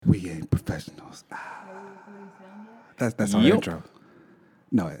We ain't professionals. That's our intro.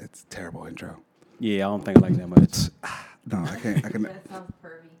 No, it's a terrible intro. Yeah, I don't think I like that much. No, I can't. That sounds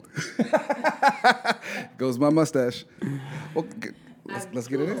pervy. Goes my mustache. Well, let's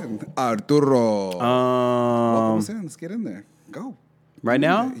get it in. Arturo. Welcome us in. Let's get in there. Go. Right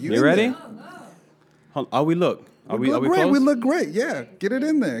now? You ready? Are we look? Are we great. close? We look great. Yeah. Get it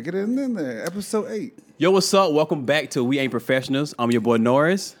in there. Get it in there. Episode 8. Yo, what's up? Welcome back to We Ain't Professionals. I'm your boy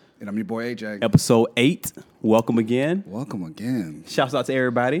Norris. And I'm your boy AJ. Episode 8. Welcome again. Welcome again. Shouts out to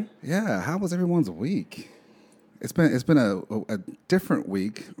everybody. Yeah. How was everyone's week? It's been a different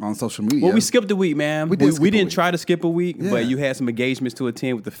week on social media. Well, we skipped a week, man. We didn't try to skip a week, Yeah. but you had some engagements to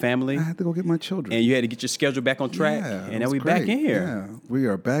attend with the family. I had to go get my children. And you had to get your schedule back on track. Yeah, and now we back in here. Yeah, we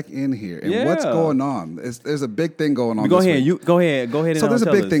are back in here. And Yeah. what's going on? There's a big thing going on. Go this ahead. week. Go ahead. And So there's a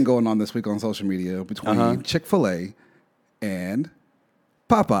tell big us. thing going on this week on social media between Chick-fil-A and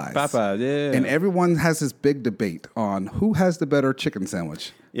Popeyes. Popeyes, yeah. And everyone has this big debate on who has the better chicken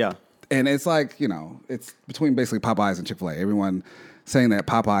sandwich. Yeah. And it's like, it's between basically Popeyes and Chick-fil-A. Everyone saying that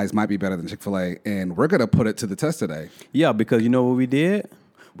Popeyes might be better than Chick-fil-A. And we're going to put it to the test today. Yeah, because you know what we did?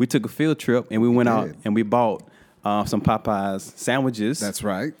 We took a field trip and we went out and we bought some Popeyes sandwiches. That's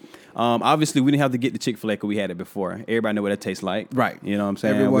right. Obviously, we didn't have to get the Chick-fil-A because we had it before. Everybody know what that tastes like. Right. You know what I'm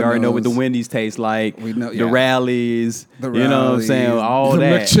saying? Everyone we already know what the knows. Wendy's taste like. We know, the yeah. rallies. The You know what I'm saying? rallies, All the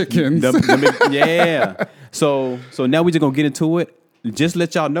that. McChickens. Yeah. So now we just going to get into it. Just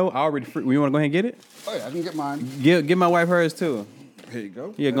let y'all know, I already free. You want to go ahead and get it? Oh, yeah, I can get mine. Give my wife hers too. Here you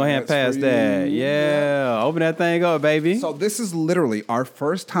go. Yeah, go ahead and That's pass for that. you. Yeah. Open that thing up, baby. So this is literally our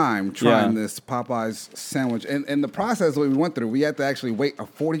first time trying this Popeyes sandwich. And the process that we went through, we had to actually wait a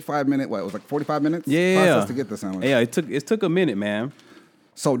 45-minute, it was like 45 minutes process to get the sandwich. Yeah, it took a minute, man.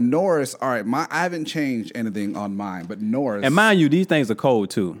 So Norris, all right, I haven't changed anything on mine, but Norris. And mind you, these things are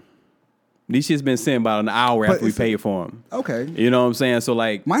cold too. These shit's been sitting about an hour But after we it's- paid for them. Okay. You know what I'm saying? So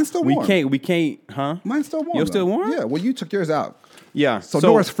like, Mine's still warm. We can't, huh? Mine's still warm. You're still though. warm? Yeah, well, you took yours out. Yeah. So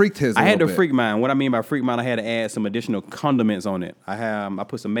Norris freaked his a I had to little bit. freak mine. What I mean by freak mine, I had to add some additional condiments on it. I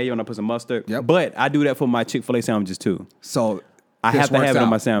put some mayo and I put some mustard. Yep. But I do that for my Chick-fil-A sandwiches too. So I this have to works have it on out.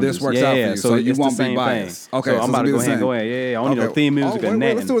 my sandwiches. This works out for you, so you it's the won't be same biased. thing. Okay, so so I'm about to it'll go be ahead the and same. Yeah, I don't need no theme music or wait,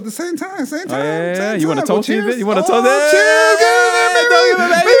 nothing. let's do it at the same time. Same time. yeah. Same You wanna time. Well, toast it? cheers. You wanna toast it? Cheers. Get in there, baby. Toast it,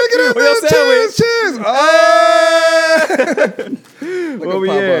 baby. Baby, get in With your there. Cheers. sandwich. Cheers. Look Where at we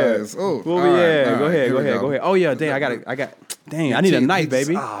Popeyes. at? Oh, Where all we right, at? all Go right, ahead, here go we ahead, go. go ahead. Oh yeah, dang, I got. Dang, I need a knife,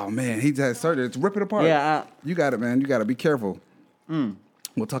 baby. Oh man, he just started. It's rip it apart. Yeah, you got it, man. You got to be careful.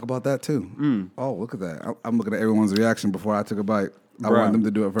 We'll talk about that too. Oh, look at that. I'm looking at everyone's reaction before I took a bite. I Bruh. wanted them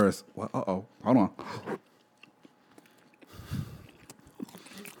to do it first. Well, hold on.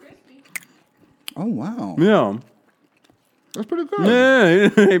 Oh wow, Yeah, that's pretty good. yeah,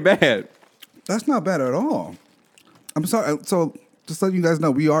 it ain't bad. That's not bad at all. I'm sorry. So just letting you guys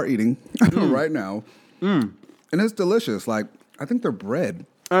know, we are eating right now, and it's delicious. Like I think they're bread.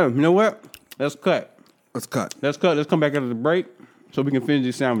 You know what? Let's cut. Let's cut. Let's come back after the break so we can finish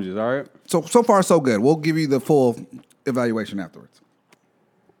these sandwiches. All right. So far so good. We'll give you the full evaluation afterwards.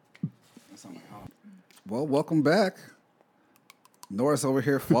 Well, welcome back. Norris over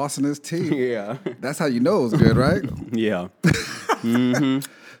here flossing his teeth. Yeah. That's how you know it's good, right? Yeah.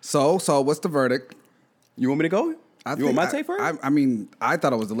 So what's the verdict? You want me to go? You want my take first? I mean, I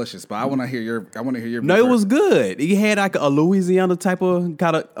thought it was delicious, but I want to hear your. No, it was good. It had like a Louisiana type of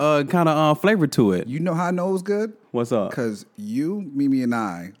kind of flavor to it. You know how I know it was good? What's up? Because you, Mimi, and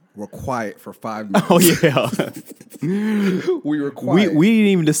I were quiet for 5 minutes. Oh yeah. We were quiet. We didn't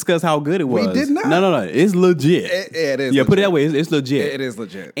even discuss how good it was. We did not. No. It's legit. It is. Yeah, put it legit. that way. It's legit. It is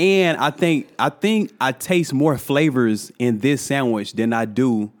legit. And I think I taste more flavors in this sandwich than I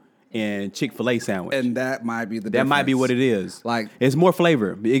do in Chick-fil-A sandwich. And that might be the That might be difference. what it is. Like- it's more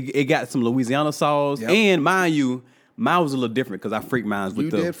flavor. It got some Louisiana sauce, Yep. and mind you, mine was a little different because I freaked mine You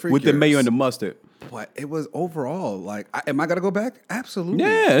did freak with the mayo yours. and the mustard. But it was overall like, am I gonna go back? Absolutely.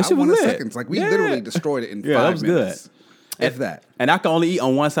 Yeah, that shit was wanted lit. seconds. Like we Yeah. literally destroyed it in 5 Yeah, that was minutes. good. If that, And I can only eat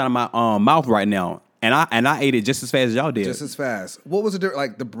on one side of my mouth right now, and I ate it just as fast as y'all did. just as fast. What was the difference?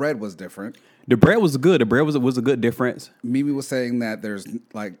 Like the bread was different. The bread was good. The bread was a good difference. Mimi was saying that there's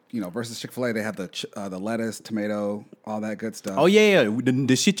like versus Chick-fil-A, they have the lettuce, tomato, all that good stuff. Oh yeah,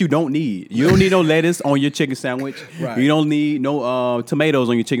 the shit you don't need. You don't need no lettuce on your chicken sandwich. Right. You don't need no tomatoes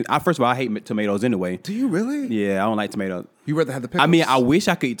on your chicken. First of all, I hate tomatoes anyway. Do you really? Yeah, I don't like tomatoes. You rather have the pickles? I mean, I wish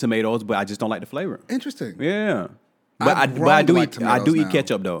I could eat tomatoes, but I just don't like the flavor. Interesting. Yeah, I've but I grown do to like eat I do tomatoes eat now.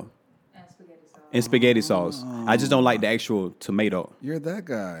 ketchup though And spaghetti sauce. and spaghetti sauce. I just don't like the actual tomato. You're that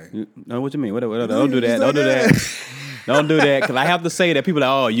guy. No, what you mean? What, don't do that. Don't do that. Don't do that because I have to say that people are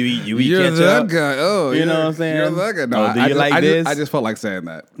like, oh, you eat You're ketchup. that guy. Oh, you know what I'm saying? You're that guy. No, oh, do you like this? I just felt like saying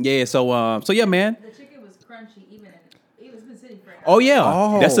that. Yeah. So yeah, man. The chicken was crunchy, it's been sitting for an hour. Oh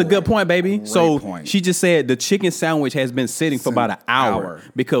yeah, that's a good point, baby. Great So point. she just said the chicken sandwich has been sitting for about an hour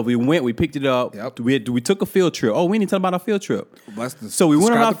because we picked it up. Yep. We took a field trip. Oh, we didn't tell about our field trip. So we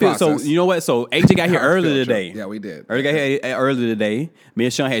went on our field. So you know what? So AJ got here early today. Yeah, we did. AJ got here early today. Me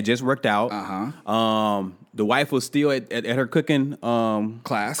and Sean had just worked out. The wife was still at her cooking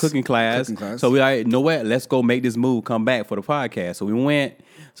class. Cooking class. So we like, you know what? Let's go make this move. Come back for the podcast. So we went.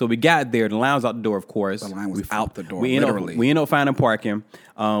 So we got there. The line was out the door, of course. The line was out the door, we literally. We ended up finding parking.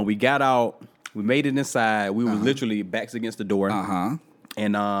 We got out. We made it inside. We were literally backs against the door.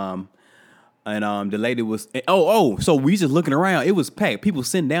 And the lady was. So we just looking around. It was packed. People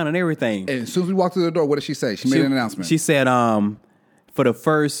sitting down and everything. And as soon as we walked through the door, what did she say? She made an announcement. She said, for the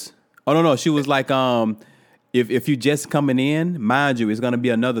first. Oh no, she was like, If you just coming in, mind you, it's going to be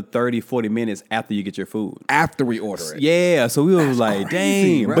another 30, 40 minutes after you get your food. After we order it. Yeah, so we was like,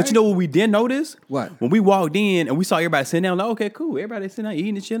 crazy, dang. right? But you know what we did notice? What? When we walked in and we saw everybody sitting down, like, okay, cool. Everybody sitting down,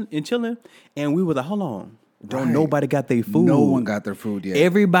 eating and chilling. And we were like, hold on. Don't nobody got their food. No one got their food yet.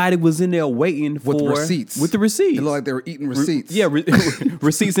 Everybody was in there waiting for with receipts. With the receipts. It looked like they were eating receipts.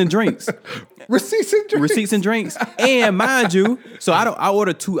 Receipts and drinks. Receipts and drinks. Receipts and drinks. And mind you, so I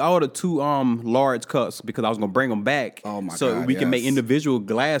ordered two large cups because I was gonna bring them back. Oh my so God, we can make yes. individual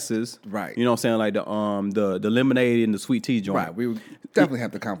glasses. Right. You know what I'm saying? Like the lemonade and the sweet tea joint. Right. We would definitely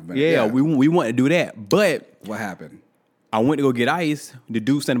have to compliment. Yeah, we want to do that. But what happened? I went to go get ice. The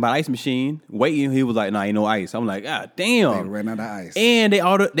dude standing by the ice machine waiting. He was like, "Nah, ain't no ice." I'm like, "Ah, damn!" They ran out of ice. And they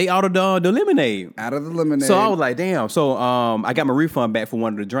ordered the lemonade. Out of the lemonade. So I was like, "Damn!" So I got my refund back for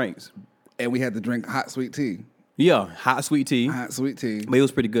one of the drinks. And we had to drink hot sweet tea. Yeah, hot sweet tea. Hot sweet tea. But it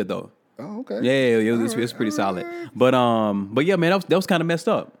was pretty good though. Oh, okay. Yeah, it was pretty solid. But yeah, man, that was kind of messed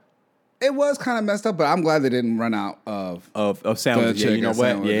up. It was kind of messed up, but I'm glad they didn't run out of sandwiches. Yeah, you know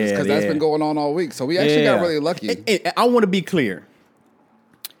what? Yeah, because that's been going on all week. So we actually got really lucky. And I want to be clear.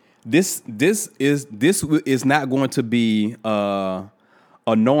 This is not going to be a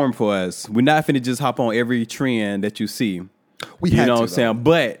norm for us. We're not finna just hop on every trend that you see. We had know to, what I'm saying?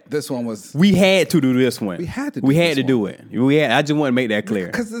 But this one was. We had to do this one. We had to. Do it. I just want to make that clear.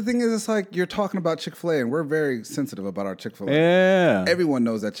 Because the thing is, it's like you're talking about Chick-fil-A, and we're very sensitive about our Chick-fil-A. Yeah. Everyone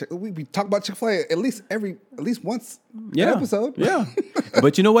knows that we talk about Chick-fil-A at least once an episode. Yeah.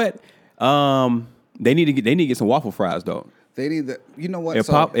 But you know what? They need to get some waffle fries though. They need that. You know what?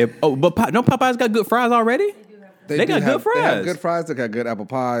 Popeyes got good fries already. They got good fries. They have good fries. They got good apple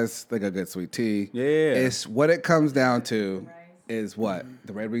pies. They got good sweet tea. Yeah. It's what it comes down to is what?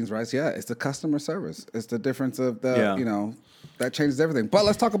 The red beans rice. Yeah. It's the customer service. It's the difference of that changes everything. But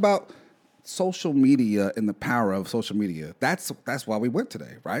let's talk about social media and the power of social media. That's why we went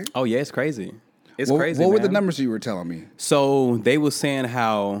today, right? Oh yeah, it's crazy. Crazy. What were the numbers you were telling me? So they were saying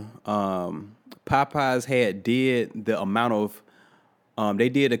how Popeyes did the amount of they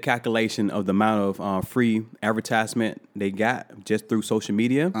did a calculation of the amount of free advertisement they got just through social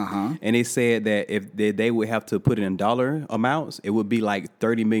media. And they said that if they would have to put it in dollar amounts, it would be like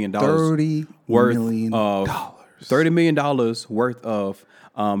 $30 million worth of $30 million worth of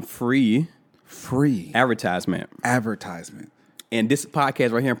free advertisement. And this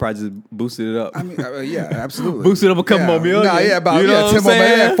podcast right here probably just boosted it up. I mean, yeah, absolutely. Boosted up a couple more million. About 10 more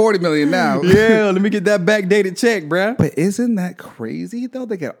million, 40 million now. Yeah, let me get that backdated check, bruh. But isn't that crazy, though?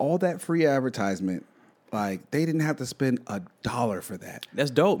 They get all that free advertisement. Like, they didn't have to spend $1 for that.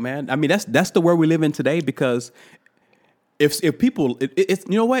 That's dope, man. I mean, that's the world we live in today because if people, it's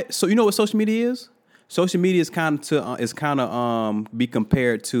you know what? So you know what social media is? Social media is kind of be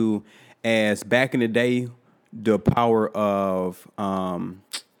compared to as back in the day, the power of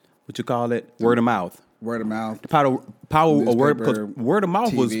what you call it, word of mouth. Word of mouth. The power of word, because word of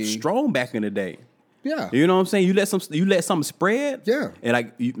mouth TV. was strong back in the day. Yeah, you know what I'm saying. You let something spread. Yeah,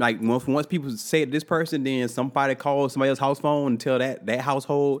 and once people say to this person, then somebody calls somebody else's house phone and tell that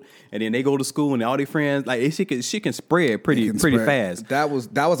household, and then they go to school and all their friends shit can spread pretty fast. That was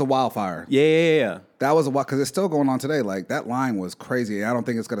a wildfire. Yeah. That was a while because it's still going on today. Like that line was crazy. I don't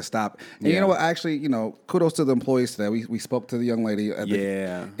think it's going to stop. And you know what? Actually, kudos to the employees today. We spoke to the young lady.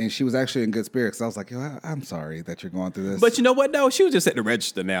 And she was actually in good spirits. I was like, I'm sorry that you're going through this. But you know what? though? She was just at the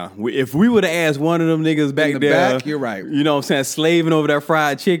register. Now, if we would have asked one of them niggas back there, you're right. You know what I'm saying, slaving over that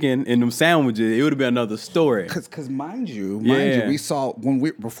fried chicken and them sandwiches, it would have been another story. Because mind you, we saw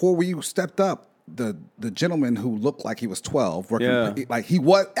before we stepped up. The gentleman who looked like he was 12, working like he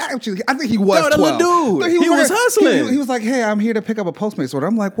was actually. I think he was 12. Little dude, he was hustling. He was like, "Hey, I'm here to pick up a Postmates order."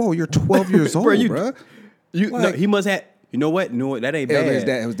 I'm like, "Whoa, you're 12 years old, bro." He must have. You know what? No, that ain't bad. It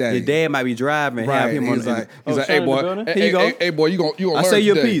was daddy. His dad might be driving. Right. Have him He's on. like, hey boy, Here you go. Hey boy, you gonna learn say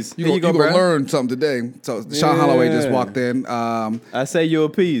you a today. piece. You Here you gonna go, bro. learn something today. So Sean Holloway just walked in. I say you a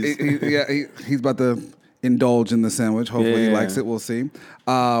piece. He's about to indulge in the sandwich. Hopefully he likes it. We'll see.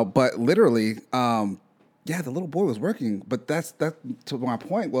 But literally, the little boy was working. But that's to my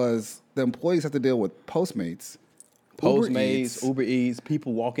point was the employees have to deal with Postmates. Uber Eats,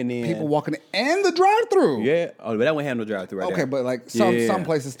 people walking in, and the drive-through. Yeah, but that one had no drive-through right there. Okay, but like some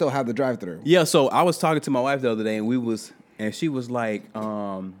places still have the drive-through. Yeah, so I was talking to my wife the other day, and she was like, she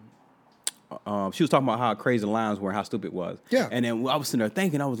was talking about how crazy the lines were, and how stupid it was. Yeah, and then I was sitting there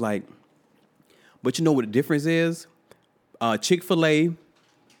thinking, I was like, but you know what the difference is? Chick-fil-A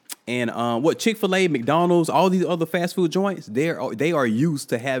and Chick-fil-A, McDonald's, all these other fast food joints, they are used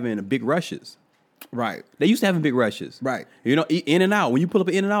to having big rushes. Right. They used to having big rushes. Right. You know, In and Out. When you pull up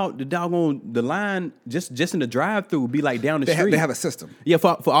In and Out, the line just in the drive-through would be like down the street. They have a system. Yeah,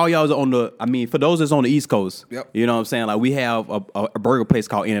 for all y'all for those that's on the East Coast. Yep. You know what I'm saying? Like we have a burger place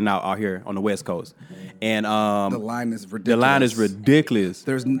called In and Out out here on the West Coast. And the line is ridiculous.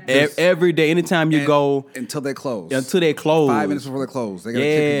 There's every day, anytime you go until they close. 5 minutes before they close. They gotta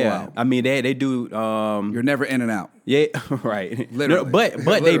kick people out. I mean they do you're never in and out. Yeah, right. Literally.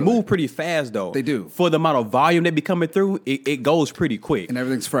 But they move pretty fast though. They do. For the amount of volume they be coming through, it goes pretty quick. And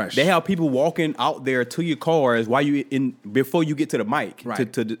everything's fresh. They have people walking out there to your cars before you get to the mic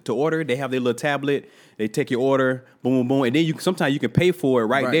to order. They have their little tablet. They take your order, boom, boom, boom, and then sometimes you can pay for it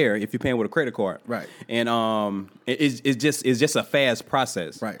right there if you're paying with a credit card. Right. And it's just a fast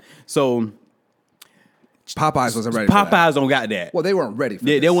process. Right. So Popeyes wasn't ready. Popeyes don't got that. Well, they weren't ready for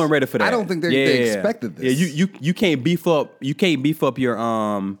this. They weren't ready for that. I don't think they expected this. Yeah, you can't beef up your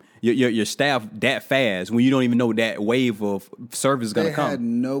staff that fast when you don't even know that wave of service is gonna come. They had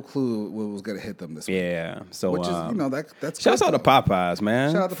no clue what was gonna hit them this week. Yeah. So which is that's shouts out to Popeyes,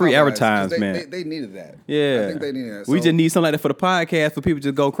 man. Shout out to free advertisement. They needed that. Yeah. I think they needed that. We just need something like that for the podcast for people to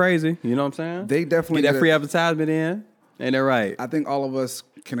just go crazy. You know what I'm saying? They definitely get that free advertisement in. Ain't that right? I think all of us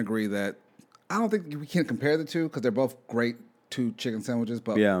can agree that I don't think we can compare the two because they're both great 2 chicken sandwiches.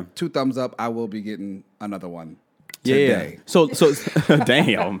 But 2 thumbs up, I will be getting another one today. Yeah. So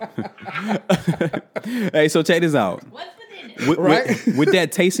damn. Hey, so check this out. What's within it? With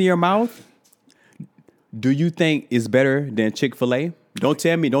that taste in your mouth, do you think it's better than Chick-fil-A? Don't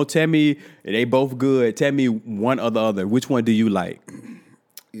tell me they both good. Tell me one or the other. Which one do you like?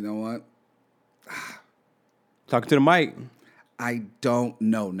 You know what? Talking to the mic. I don't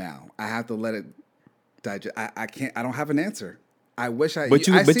know now. I have to let it digest. I can't. I don't have an answer. I wish I. But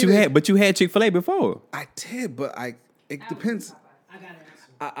you had Chick-fil-A before. I did, but it depends. I got an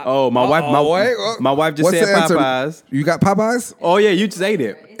answer. My wife just said Popeyes. You got Popeyes? Oh yeah, you just ate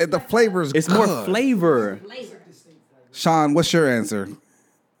it. The flavor's it's good. more flavor. Sean, what's your answer?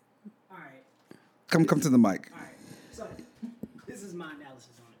 All right. Come to the mic. All right. So this is my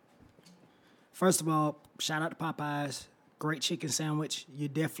analysis on it. First of all, shout out to Popeyes. Great chicken sandwich. You're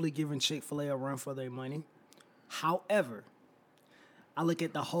definitely giving Chick-fil-A a run for their money. However, I look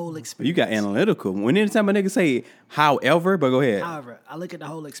at the whole experience. You got analytical. When anytime a nigga say however, but go ahead. However, I look at the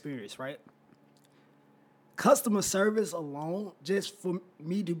whole experience, right? Customer service alone, just for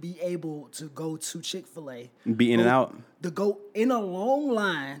me to be able to go to Chick-fil-A. Be in and out. To go in a long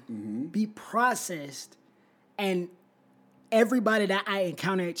line, be processed, and everybody that I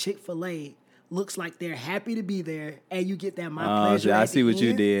encounter at Chick-fil-A looks like they're happy to be there, and you get that my pleasure. I see what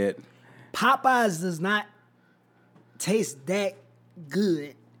you did. Popeyes does not taste that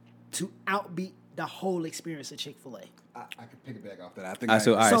good to outbeat the whole experience of Chick-fil-A. I can piggyback off that. I think. All right,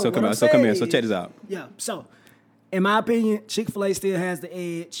 so come here. So check this out. Yeah. So, in my opinion, Chick-fil-A still has the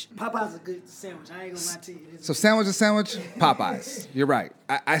edge. Popeyes is a good sandwich. I ain't gonna lie to you. So sandwich to sandwich, Popeyes. You're right.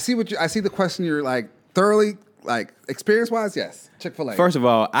 I see I see the question. You're like thoroughly. Like experience-wise, yes, Chick-fil-A. First of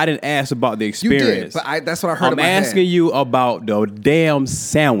all, I didn't ask about the experience. You did, but that's what I heard. I'm asking you about the damn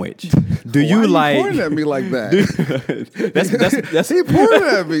sandwich. Do you like? Why are you pointing at me like that? that's he pointing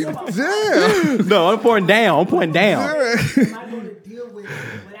at me. Damn. No, I'm pointing down. Am I going to deal with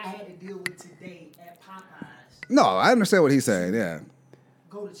what I had to deal with today at Popeyes? No, I understand what he's saying. Yeah.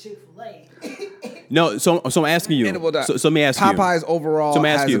 Go to Chick-fil-A. No, so I'm asking you. So let me ask you. Popeyes overall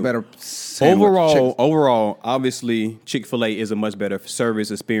has a better sandwich. Overall, obviously, Chick-fil-A is a much better service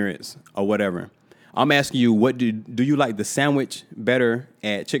experience or whatever. I'm asking you, what do you like the sandwich better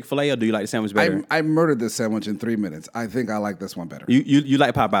at Chick-fil-A or do you like the sandwich better? I murdered this sandwich in 3 minutes. I think I like this one better. You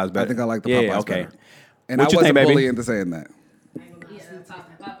like Popeyes better? I think I like the Popeyes better. And what I wasn't think, bullying into saying that. Yeah, Popeyes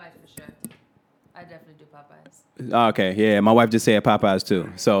for sure. I definitely do Popeyes. Okay, yeah, my wife just said Popeyes too.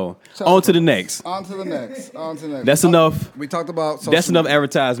 So on to the next. On to the next. That's enough. We talked about social That's enough media.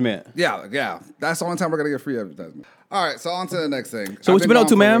 advertisement. Yeah. That's the only time we're gonna get free advertisement. All right, so on to the next thing. So what you been up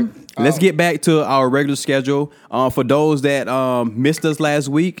to, man? Let's get. get back to our regular schedule. For those that missed us last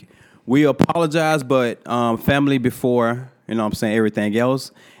week, we apologize, but family before, you know what I'm saying, everything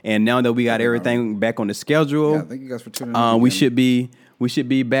else. And now that we got everything back on the schedule, Yeah, thank you guys for tuning in. we again. should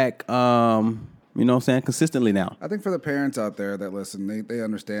be back you know what I'm saying, consistently now. I think for the parents out there that listen, they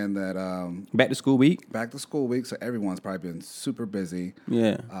understand that Back to school week. back to school week, so everyone's probably been super busy.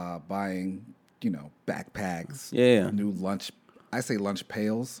 Yeah. Buying, backpacks. Yeah. New lunch. I say lunch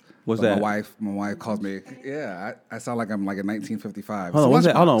pails. What's but that? My wife calls me. Yeah, I sound like I'm like in 1955. Hold on, It's a what's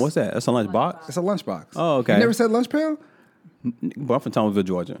that? Hold lunchbox. on, what's that? That's a lunch box? It's a lunchbox. Oh, okay. You never said lunch pail? Well, I'm from Thomasville,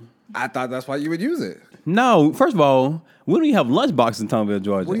 Georgia. I thought that's why you would use it. No, first of all, we don't even have lunch boxes in Thomasville,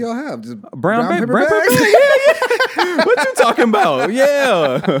 Georgia. What do y'all have? Just Brown paper paper bags? bag? Yeah. What you talking about?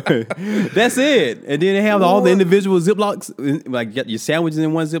 Yeah. That's it. And then they have all the individual Ziplocs, like you got your sandwiches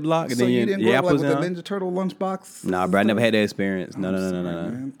in one Ziploc, and So then you your didn't grow up like apples with the in. Ninja Turtle lunchbox? Nah, bro, I never had that experience. No.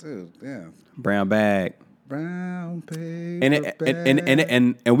 Man, dude, yeah. Brown bag. Brown paper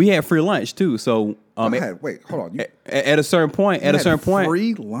And we had free lunch too. So wait, hold on. You at a certain point,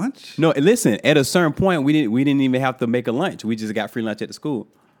 free lunch? No, listen. At a certain point, we didn't even have to make a lunch. We just got free lunch at the school.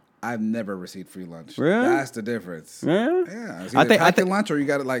 I've never received free lunch. Really? That's the difference. Yeah? Yeah. It's I either think- pack your lunch or you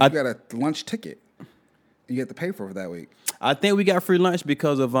got you got a lunch ticket. You have to pay for it that week. I think we got free lunch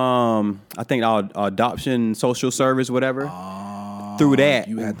because of I think our adoption social service, whatever. Through that,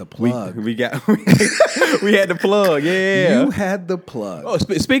 you had the plug. We got we had the plug. Yeah. You had the plug. Oh,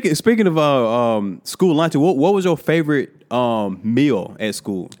 speaking of school lunch, what was your favorite meal at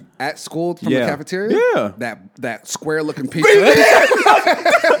school? At school from Yeah. the cafeteria? Yeah. That square looking pizza.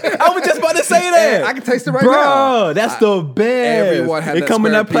 I was just about to say that. I can taste it right Bro, now. that's the best. Everyone had it that come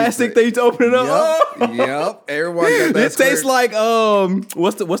in square that plastic pizza. thing to open it up. Oh. Yep. Everyone got that. It tastes like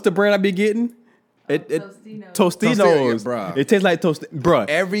what's the brand I be getting? Tostino's. Tostinos, Tostino, yeah, bruh. It tastes like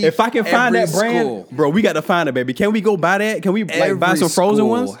bruh. If I can find every that brand, school. bro, we got to find it, baby. Can we go buy that? Can we like buy Every some frozen school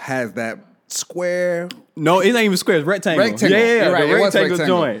ones? has that square No, it ain't even square. It's rectangle. rectangle. Yeah, You're right. the It was rectangle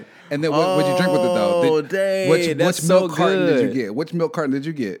rectangle. joint. And then what'd you drink with it though? Oh, dang, which that's milk so carton did you good. get? Which milk carton did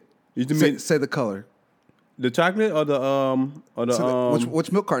you get? You Say, mean say the color. the chocolate or the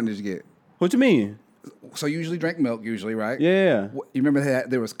Which milk carton did you get? What you mean? So you usually drink milk, right? Yeah. You remember that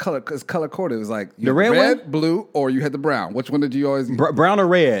there was color, because color coded. It was like you The had red red, blue, or you had the brown. Which one did you always? Brown or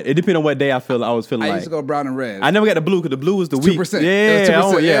red? It depends on what day I was feeling I like. used to go brown and red. I never got the blue because the blue was the weak. 2%. Yeah, It was 2%. I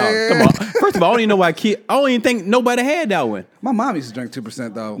don't- Yeah. Come on. First of all, I don't even know why I don't even think nobody had that one. My mom used to drink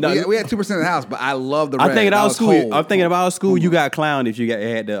 2% though. No, we had 2% in the house, but I love the red. I think at That our was school, whole. I'm thinking about our school. You got clowned if you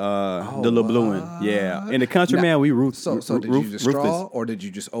had the little blue one. Yeah, in the country, Now, man, we So did you use a straw or did you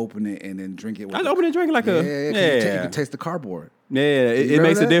just open it and then drink it? With I opened and drank like Yeah, a 'cause you can taste the cardboard. Yeah, it remember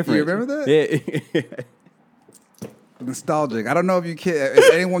makes a that? difference. You remember that? Yeah. Nostalgic. I don't know if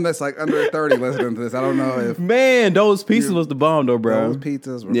anyone that's like under 30 listening to this, I don't know if Man, those pizzas was the bomb though, bro. those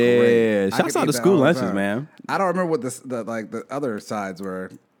pizzas were Yeah, great. I shouts could out eat to that school all the lunches, time. man. I don't remember what the other sides were.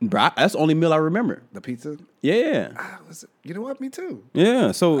 Bro, that's the only meal I remember. The pizza. Yeah, You know what? Me too.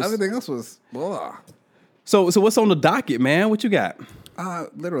 yeah. So Everything else was blah. so what's on the docket, man? What you got?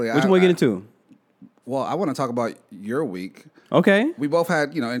 Literally. What you want to get into? Well, I want to talk about your week. Okay. We both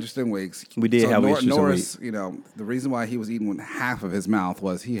had, interesting weeks. We did have an interesting Norris, the reason why he was eating half of his mouth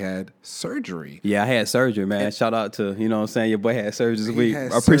was he had surgery. Yeah, I had surgery, man. Shout out to, you know what I'm saying, your boy had surgery this week.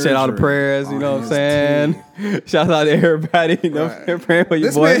 had I appreciate all the surgery prayers, you on know what I'm his saying? Shout out to everybody, you know, Right. praying for your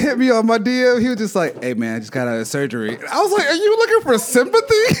This boy. man hit me on my DM. He was just like, "Hey man, I just got out of surgery." I was like, "Are you looking for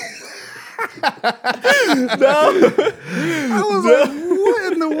sympathy?" I was like,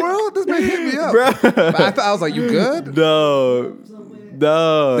 "What in the world?" This man hit me up. But I was like, "You good?" No.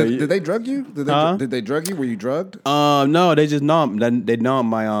 Did they drug you? Did they drug you? Were you drugged? No, they just they numbed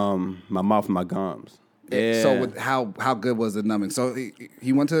my my mouth and my gums. Yeah. So how good was the numbing? So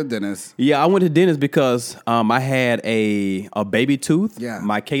he went to the dentist. Yeah, I went to the dentist because I had a baby tooth. Yeah.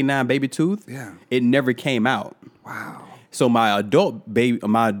 My K9 baby tooth. Yeah. It never came out. Wow. So my adult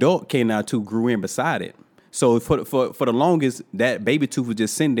K9 tooth grew in beside it. So for the longest, that baby tooth was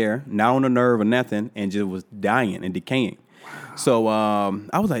just sitting there, not on the nerve or nothing, and just was dying and decaying. Wow. So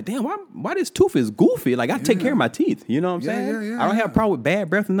I was like, damn, why this tooth is goofy? Like I take care of my teeth. You know what I'm saying? Yeah, I don't have a problem with bad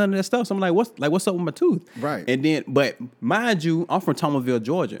breath and none of that stuff. So I'm like, what's up with my tooth? Right. And then, but mind you, I'm from Thomasville,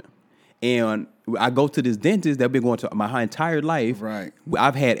 Georgia. And I go to this dentist that I've been going to my entire life. Right.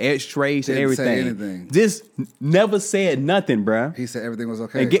 I've had X-rays and Didn't say everything. anything. Just never said nothing, bruh. He said everything was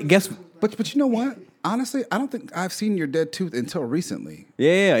okay. And guess But you know what? Honestly, I don't think I've seen your dead tooth until recently.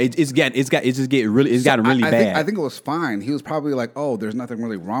 Yeah, it's gotten really bad. I think it was fine. He was probably like, "Oh, there's nothing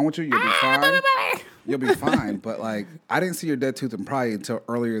really wrong with you. You'll be fine. You'll be fine." But like, I didn't see your dead tooth until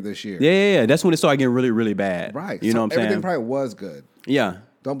earlier this year. Yeah. That's when it started getting really bad. Right. You know what I'm saying? Everything probably was good. Yeah.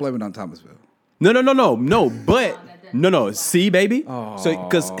 Don't blame it on Thomasville. No. But no. See, baby. So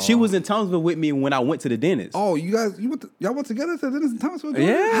because she was in Thomasville with me when I went to the dentist. Oh, y'all went together to the dentist in Thomasville?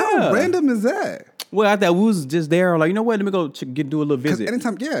 Yeah. How random is that? Well, I thought we was just there. Like, you know what? Let me go do a little visit.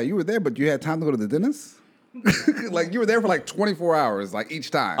 Anytime, you were there, but you had time to go to the dentist. Like you were there for like 24 hours, like each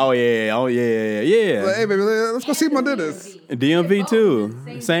time. Oh yeah. Like, hey baby, let's go see my dentist. DMV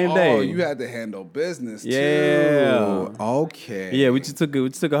too. Same day. Oh, you had to handle business too. Yeah. Okay. Yeah, we just took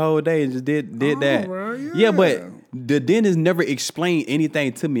a whole day and just did that. Right, yeah, but the dentist never explained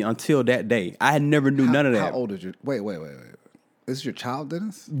anything to me until that day. I had never knew none of that. How old is your? Wait. This is your child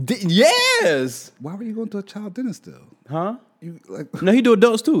dentist? Yes. Why were you going to a child dentist still? Huh? You like? No, he do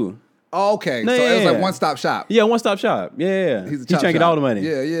adults too. Oh, okay. No, so it was yeah. like one stop shop. Yeah, one stop shop. Yeah. He's trying to get all the money.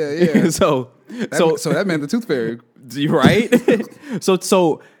 Yeah. so that meant the tooth fairy. Right?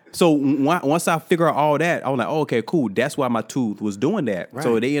 So once I figure out all that, I was like, oh, okay, cool. That's why my tooth was doing that. Right.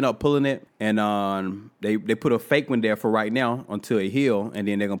 So they end up pulling it, and they put a fake one there for right now until it heal, and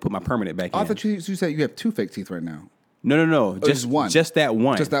then they're gonna put my permanent back in. I thought you said you have 2 fake teeth right now. No. Just one. Just that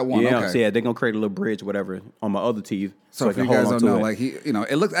one. Just that one. Yeah. Okay. So yeah, they're gonna create a little bridge, whatever, on my other teeth. So I if can you hold guys on don't to know,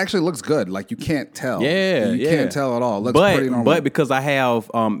 it. like it actually looks good. Like you can't tell. Yeah, you can't tell at all. It looks pretty normal. But because I have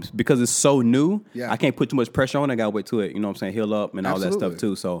because it's so new, Yeah. I can't put too much pressure on it. I gotta wait till it, you know what I'm saying, heal up and all that Absolutely. stuff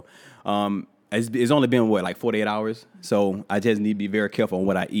too. So it's only been like 48 hours. So I just need to be very careful on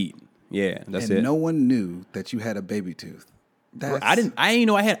what I eat. Yeah, that's and it. no one knew that you had a baby tooth. I didn't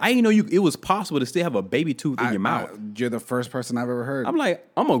know it was possible to still have a baby tooth in your mouth. You're the first person I've ever heard. I'm like,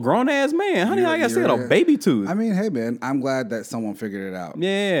 I'm a grown ass man. How the hell I got still a baby tooth? I mean, hey man, I'm glad that someone figured it out.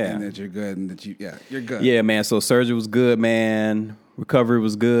 Yeah. And that you're good and that you're good. Yeah, man. So surgery was good, man. Recovery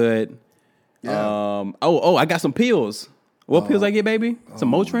was good. Yeah. I got some pills. What pills I get, baby? Some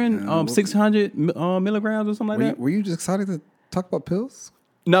Motrin, man. 600 milligrams or something like that. Were you just excited to talk about pills?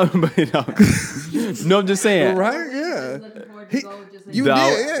 No, but no. No, I'm just saying. Right? Yeah. Looking forward to go just like You No.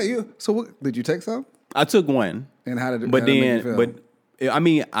 did, yeah. So what, did you take some? I took one. And how did it? But how did it then, make you feel? I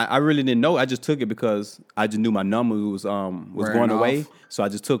mean, I really didn't know. I just took it because I just knew my number was Wearing going away, off. so I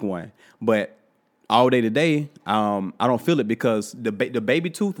just took one. But all day today, I don't feel it because the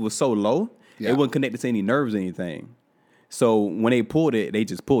baby tooth was so low, Yeah. it wasn't connected to any nerves or anything. So when they pulled it, they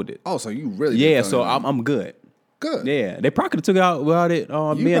just pulled it. Oh, so you really? Yeah, did so feel it. I'm good. good. Yeah, they probably could have took it out without it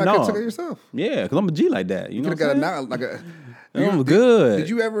You being probably on. took it yourself. Yeah, because I'm a G like that. You know Could what have I'm got a saying? like a. I'm good. Did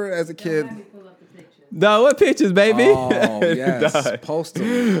you ever, as a kid? Have me pull up the pictures. No, what pictures, baby? Oh yes, Dog. post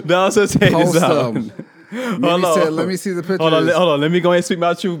them. No, so check Post this out. them. Hold on. Let me see the pictures. Hold on. Let me go ahead and speak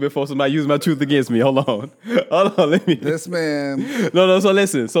my truth before somebody use my truth against me. Hold on. Let me. This man. No. So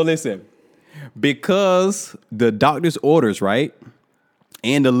listen. Because the doctor's orders, right,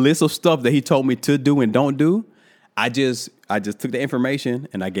 and the list of stuff that he told me to do and don't do, I just took the information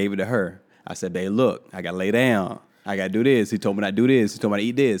and I gave it to her. I said, "Babe, look, I gotta lay down. I gotta do this." He told me not to do this. He told me to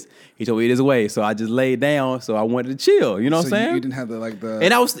eat this. He told me to eat this way. So I just laid down. So I wanted to chill. You know what I'm So saying? you didn't have the.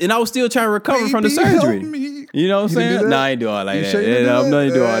 And I was still trying to recover from the Baby, help surgery. me. You know what I'm You didn't saying? do that? Nah, I ain't do all like You that. sure you Yeah, didn't no, do no, that?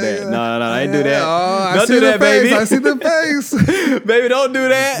 ain't do all that. Yeah. No, I ain't do that. Oh, I Don't see do the that, face. baby. I see the face. Baby, don't do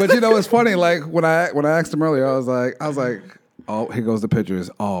that. But you know, it's funny. Like when I asked him earlier, I was like, oh, here goes the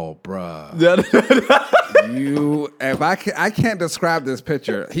pictures. Oh, bruh. I can't describe this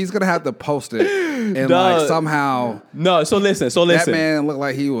picture. He's gonna have to post it and Dog. like somehow No, so listen. that man looked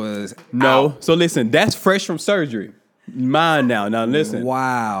like he was No, out. so listen. That's fresh from surgery. Mine now. Now listen.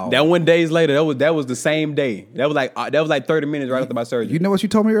 Wow. That 1 days later. That was the same day. That was like 30 minutes right after my surgery. You know what you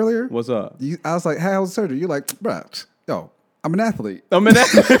told me earlier? What's up? I was like, hey, how was the surgery? You're like, bruh, yo, I'm an athlete. I mean, no,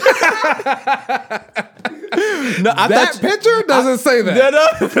 I That thought picture doesn't say that.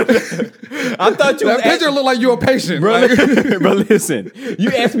 I thought you. That was picture looked like you're a patient. Bro, Like- bro, listen. You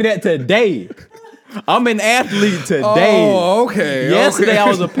asked me that today. I'm an athlete today. Oh, okay. Yesterday okay. I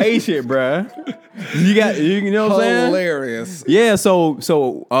was a patient, bruh. You know what I'm saying? Hilarious. Yeah. So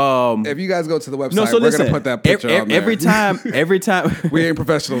If you guys go to the website, no. So we're listen. gonna put that picture on there. every time. We ain't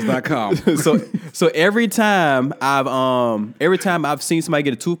professionals.com. So every time I've seen somebody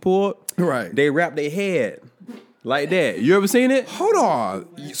get a tooth pulled, Right. They wrap their head like that. You ever seen it? Hold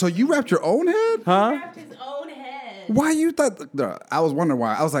on. So you wrapped your own head? Huh? Wrapped his own head. Why you thought? I was wondering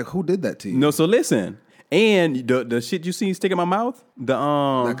why. I was like, who did that to you? No. So listen. And the shit you seen stick in my mouth, the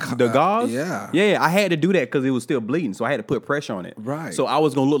gauze, yeah, I had to do that because it was still bleeding, so I had to put pressure on it. Right. So I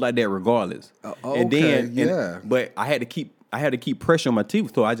was gonna look like that regardless. But I had to keep pressure on my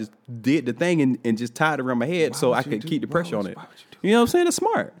teeth, so I just did the thing and just tied it around my head so I could keep the pressure on it. You know what I'm saying? It's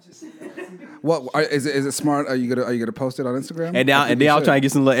smart. What is it smart? Are you gonna post it on Instagram? And then I'll try to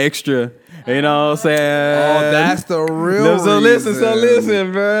get some little extra. You know what I'm saying? Oh, that's the real. So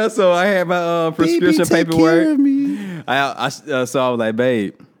listen, bro. So I had my prescription paperwork. So I was like,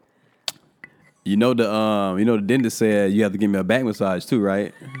 babe, you know the dentist said you have to give me a back massage too,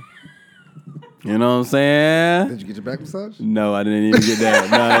 right? You know what I'm saying? Did you get your back massage? No, I didn't even get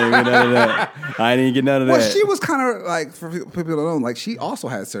that. No, I didn't get none of that. I didn't get none of that. Well, she was kind of like, for people who don't know, like she also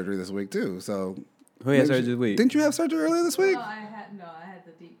had surgery this week too. So who had surgery this week? Didn't you have surgery earlier this week? No, I had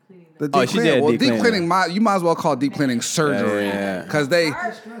the deep cleaning. She did deep cleaning. You might as well call deep cleaning surgery because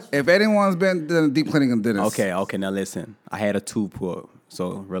if anyone's been doing deep cleaning in dentist. Okay. Now listen, I had a tooth pulled.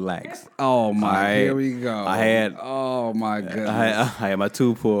 So relax. Oh my! Right. Here we go. Oh my goodness! I had my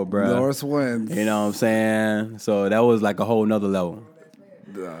tooth pulled, bro. Norris wins. You know what I'm saying? So that was like a whole nother level.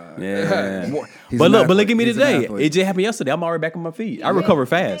 Yeah. but look at me today. It just happened yesterday. I'm already back on my feet. I recover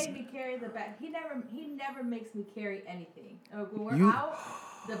fast. He made me carry the bag. He never makes me carry anything. When we're out,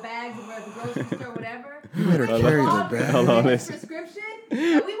 the bags or the grocery store, whatever. You better carry the bag. Hold on, prescription.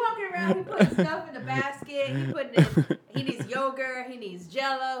 And we walking around. He putting stuff in the basket. He needs yogurt. He needs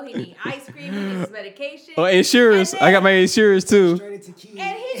Jello. He needs ice cream. He needs medication. Oh, insurance. I got my insurance too. And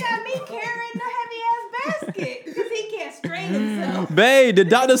he got me carrying the heavy ass basket because he can't strain himself. Babe, the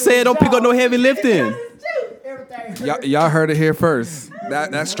doctor said don't pick up no heavy lifting. Y'all heard it here first.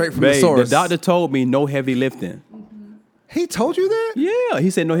 That's straight from the source. The doctor told me no heavy lifting. He told you that? Yeah, he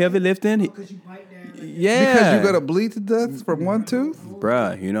said no heavy lifting. Because you bite down. Yeah. Because you're gonna bleed to death from one tooth?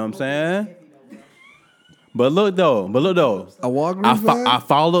 Bruh, you know what I'm saying? But look though, a Walgreens bag? I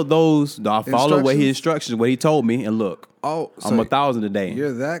followed those. I followed what his instructions, what he told me, and look, so I'm 1,000 a day.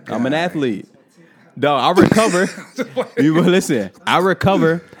 You're that guy. I'm an athlete. Dog, I recover. Listen, I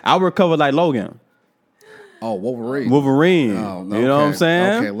recover like Logan. Oh, Wolverine. Oh, no, you know what I'm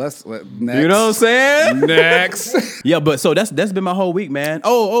saying? Okay, next. You know what I'm saying? Next. Yeah, but so that's been my whole week, man. So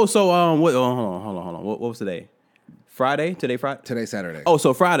hold on. What was today? Friday? Today's Saturday. Oh,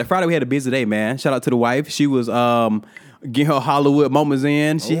 so Friday we had a busy day, man. Shout out to the wife. She was getting her Hollywood moments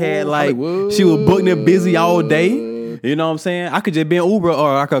in. She had Hollywood. She was booking it busy all day. You know what I'm saying? I could just be an Uber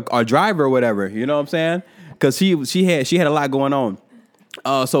or like a driver or whatever. You know what I'm saying? Because she had a lot going on.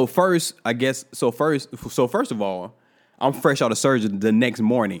 First of all, I'm fresh out of surgery the next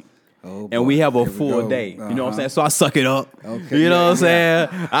morning. Oh, and we have a full day. You know what I'm saying? So I suck it up. Okay, you know what I'm saying?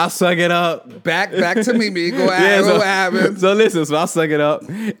 I suck it up. Back to Mimi. Go ahead. What happened? So listen, I suck it up.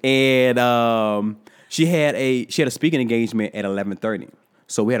 And she had a speaking engagement at 11:30.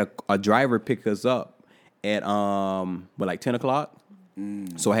 So we had a driver pick us up at 10 o'clock.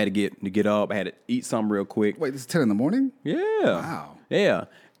 So I had to get up. I had to eat something real quick. Wait, this is 10 in the morning? Yeah. Wow. Yeah.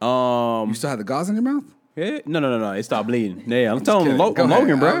 You still had the gauze in your mouth? Yeah. No. It stopped bleeding. Yeah, I'm telling Logan,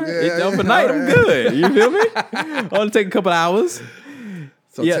 bro. Yeah, overnight, I'm good. You feel me? Only take a couple hours.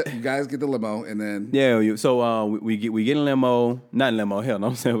 So you guys get the limo and then we get in limo, not in limo. Hell no,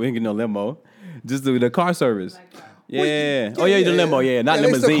 I'm saying we ain't get no limo. Just the car service. Yeah. The limo. Yeah, not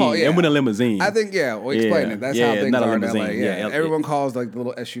limousine. It went a limousine. I think explain it. That's how things not are a in LA. limousine. Yeah. Everyone calls like the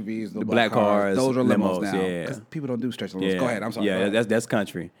little SUVs, the black cars. Those are limos now. Yeah. Because people don't do stretch limos. Go ahead. I'm sorry. Yeah, that's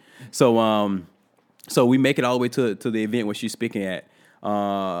country. So we make it all the way to the event where she's speaking at,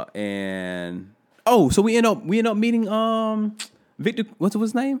 so we end up meeting Victor. What's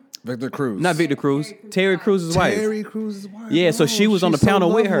his name? Victor Cruz. Not Victor Cruz. Terry Cruz's wife. Terry Cruz's wife. Yeah, so she was on the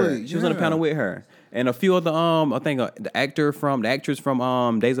panel with her. Lovely. She was on the panel with her. And a few other I think the actress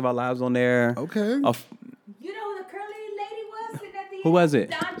from Days of Our Lives on there. Okay. You know who the curly lady was? Who was it?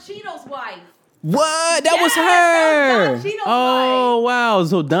 Don Cheadle's wife. What? That was her. That was Don Cheadle's wife. Wow.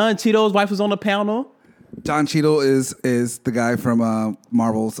 So Don Cheadle's wife was on the panel. Don Cheadle is the guy from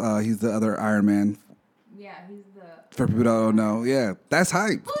Marvel's. He's the other Iron Man. Yeah, he's the. For people that don't know, yeah, that's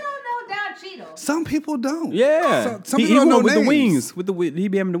hype. Who don't know Don Cheadle? Some people don't. Yeah. Some people don't know with names. the wings. He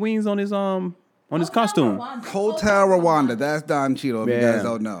be having the wings on his costume. Hotel Rwanda. That's Don Cheadle. If you guys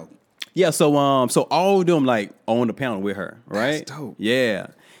don't know. Yeah. So all of them like on the panel with her, right? That's dope. Yeah.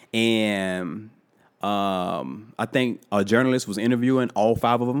 And I think a journalist was interviewing all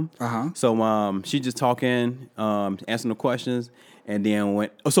 5 of them. So she just talking, answering the questions, and then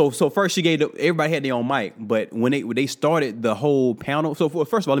so first she gave everybody had their own mic, but when they started the whole panel. So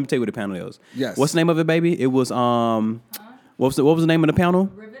first of all, let me tell you what the panel is. Yes. What's the name of it, baby? It was what was the name of the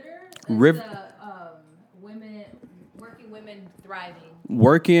panel? Riveter.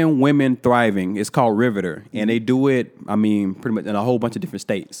 Working Women Thriving. It's called Riveter, and they do it. I mean, pretty much in a whole bunch of different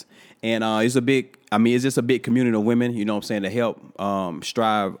states. And it's a big. I mean, it's just a big community of women. You know what I'm saying, to help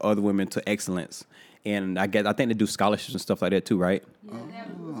strive other women to excellence. And I think they do scholarships and stuff like that too, right?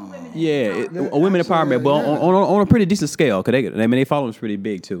 Yeah, women empowerment, but on a pretty decent scale, because they following's pretty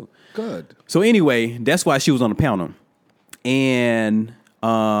big too. Good. So anyway, that's why she was on the panel, and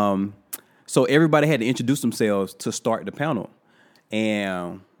so everybody had to introduce themselves to start the panel,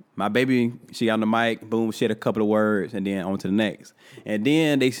 and my baby, she got on the mic, boom, she had a couple of words, and then on to the next, and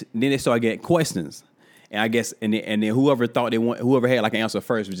then they started getting questions. And I guess, and then whoever had like an answer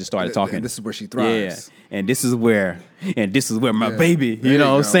first, we just started talking. And this is where she thrives. Yeah, and this is where my baby, you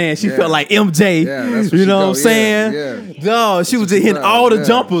know what I'm saying? She Yeah. felt like MJ, Yeah, that's what you she know what I'm go. saying? Yeah. No, she was just hitting thrives. all the Yeah.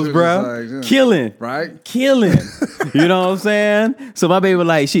 jumpers, She was bro. just like, yeah. Killing, Right? Killing. You know what I'm saying? So my baby was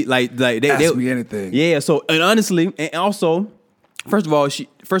like, they Ask me anything. Yeah. So and honestly, and also, first of all,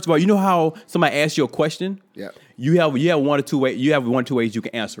 you know how somebody asks you a question? Yeah. You have one or two ways. You have one or two ways you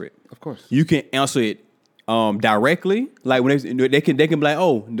can answer it. Of course. You can answer it directly, like when they can be like,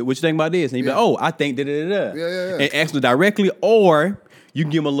 oh, what you think about this? And you be like, oh, I think da. Yeah. And ask them directly, or you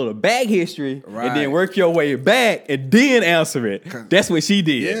can give them a little back history and then Right. work your way back and then answer it. That's what she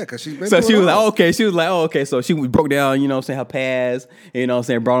did. Yeah, 'cause she's been so through she it was like, all. okay. She was like, oh, okay. So she broke down, you know what I'm saying, her past, you know what I'm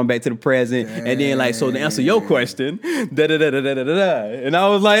saying, brought them back to the present. And then like, so to answer your question, da. And I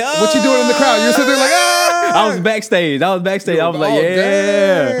was like, oh. What you doing in the crowd? You're sitting there like, ah! I was backstage. I was like, Oh, yeah.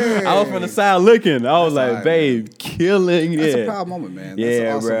 dang. I was from the side looking. I was That's like, all right, babe, killing That's it. a proud moment, man. That's Yeah,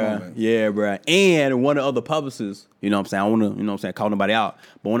 an awesome bruh. moment. Yeah, bruh. And one of the other publicists, you know what I'm saying? I want to, you know what I'm saying, call nobody out.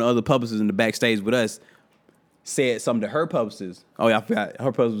 But one of the other publicists in the backstage with us said something to her publicist. Oh, yeah, I forgot.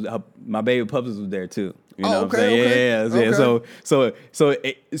 Her publicist, my baby publicist was there too. You know what I'm saying? Okay.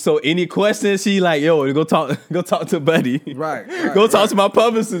 Yeah. So any questions, she like, yo, go talk to Buddy. Right. Go talk to my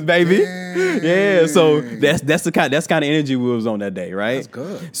publicist, baby. Dang. Yeah. So that's the kind of energy we was on that day, right? That's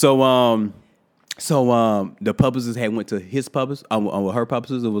good. So the publicist had went to his publicist, with her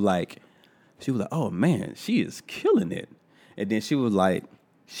publicist. It was like, she was like, oh man, she is killing it. And then she was like,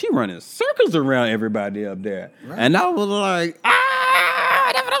 she running circles around everybody up there. Right. And I was like,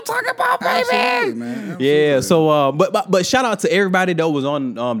 that's what I'm talking about, baby. Absolutely, man. Absolutely. Yeah. So, but shout out to everybody that was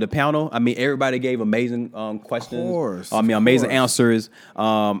on the panel. I mean, everybody gave amazing questions. Of course. I mean, amazing answers.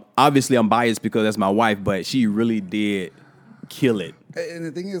 Obviously, I'm biased because that's my wife, but she really did kill it. And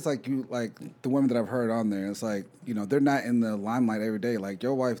the thing is, like the women that I've heard on there, it's like, you know, they're not in the limelight every day. Like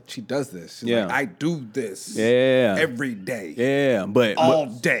your wife, she does this. She's Yeah. like, I do this. Yeah. Every day. Yeah, but All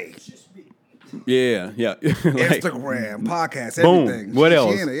day. yeah. Like, Instagram, podcast, boom. everything. What She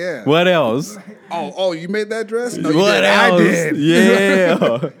else? in it, yeah. What else? Oh, you made that dress? No, you What did. else? I did.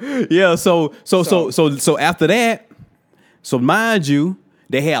 Yeah. Yeah. So after that, so mind you,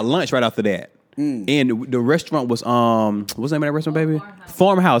 they had lunch right after that. And the restaurant was what's the name of that restaurant, baby?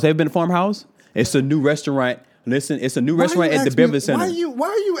 Farmhouse. Have you been to Farmhouse? It's a new restaurant. Listen, it's a new restaurant at the Beverly Center. Why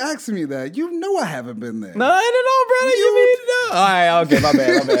are you asking me that? You know I haven't been there. No, I don't know, brother. You mean no? All right, okay, my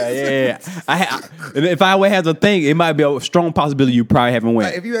bad. Yeah. And if I would have to think, it might be a strong possibility you probably haven't went.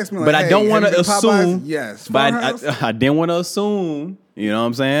 Like, if you ask me, like, but I hey, don't want have to you been to Popeyes? assume. Yes. But Farmhouse? I didn't want to assume. You know what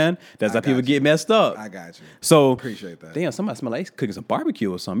I'm saying? That's I how people got you. get messed up. I got you. So Appreciate that. Damn, somebody smell like cooking some barbecue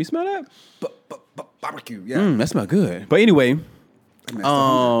or something. You smell that? Barbecue, yeah. That smell good. But anyway,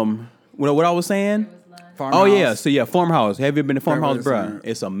 Man, what I was saying. Farmhouse. Oh yeah, so yeah, Farmhouse. Have you been to Farmhouse, Beverly bro? Center.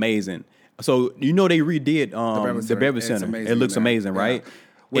 It's amazing. So you know they redid the Beverly It's Center. amazing It looks in there. amazing, Yeah. right?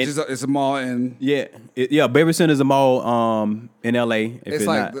 Which it's a mall in. Yeah, Beverly Center is a mall in LA. If It's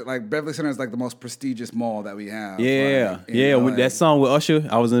not. like Beverly Center is like the most prestigious mall that we have. Yeah, like, in yeah. LA. With that song with Usher,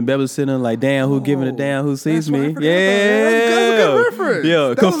 I was in Beverly Center, like, damn, who giving a damn, who sees That's right, I me? forgot Yeah, about that. That's a good reference. Yeah, That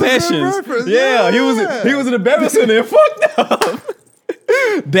was a good Confessions. reference. Yeah, he was in the Beverly Center and fucked up.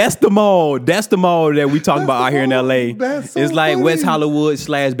 That's the mall. That's the mall that we talk about out here in LA. That's so it's like funny. West Hollywood /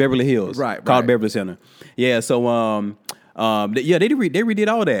 Beverly Hills, Right, Called right. Beverly Center. Yeah, so they redid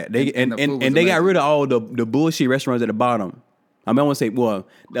all that. They And the food was they got amazing. rid of all the bullshit restaurants at the bottom. I mean, I want to say, well,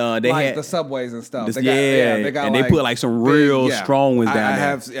 they like had the subways and stuff. this- They got, they got and they put like some real strong ones down I there.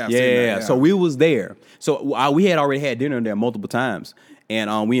 have, yeah, I've seen that, yeah. So we was there. So we had already had dinner there multiple times,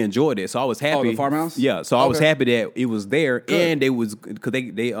 and we enjoyed it. So I was happy. the Farmhouse? Yeah. So I was Okay. happy that it was there, and they was because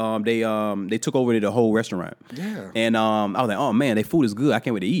they took over the whole restaurant. Yeah. And I was like, oh man, their food is good. I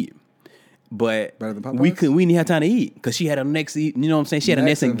can't wait to eat. But Better than we Popeyes? didn't have time to eat because she had a next, you know what I'm saying? She had a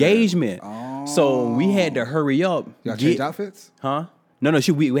Next next event. engagement. So we had to hurry up. Y'all change outfits? Huh? No,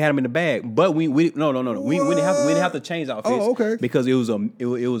 we had them in the bag, but no. We didn't have to change outfits. Oh, okay. Because it was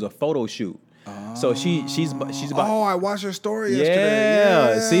a photo shoot. So she's about. Oh, I watched her story Yeah.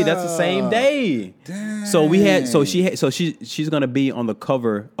 yesterday. Yeah. See, that's the same day. Dang. So she's gonna be on the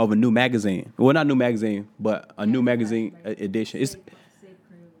cover of a new magazine. Well, not new magazine, but a new magazine edition. It's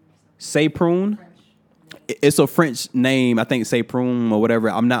Say Prune. It's a French name. I think Say Prune or whatever.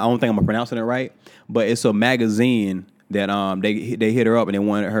 I don't think I'm pronouncing it right, but it's a magazine that they hit her up and they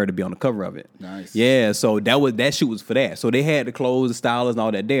wanted her to be on the cover of it. Nice. Yeah, so that shoot was for that. So they had the clothes, the stylists, and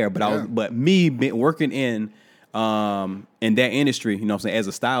all that there. But me been working in that industry, you know what I'm saying, as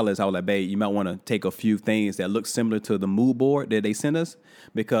a stylist, I was like, babe, you might want to take a few things that look similar to the mood board that they send us,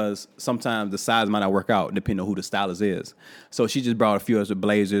 because sometimes the size might not work out depending on who the stylist is. So she just brought a few extra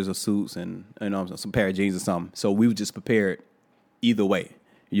blazers or suits and some pair of jeans or something. So we were just prepared either way.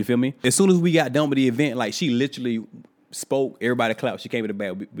 You feel me? As soon as we got done with the event, like she literally spoke, everybody clapped. She came to the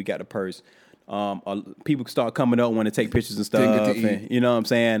bag. We got the purse. People start coming up, want to take pictures and stuff. Didn't get to eat. And, you know what I'm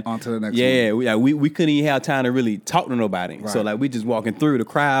saying? On to the next one. We couldn't even have time to really talk to nobody. Right. So like we just walking through the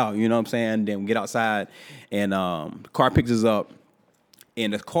crowd, you know what I'm saying? Then we get outside and the car picks us up.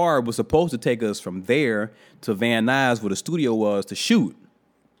 And the car was supposed to take us from there to Van Nuys where the studio was to shoot.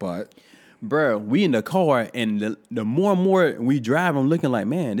 But bruh, we in the car, and the more and more we drive, I'm looking like,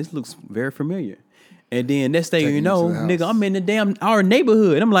 man, this looks very familiar. And then next thing you know, nigga, I'm in our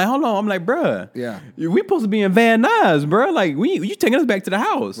neighborhood. I'm like, hold on. I'm like, bruh, yeah, we supposed to be in Van Nuys, bruh. Like, you taking us back to the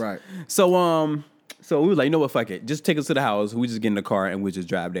house, right? So we was like, you know what, fuck it. Just take us to the house. We just get in the car and we just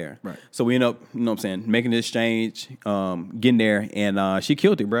drive there. Right. So we end up, you know what I'm saying, making the exchange, getting there, and she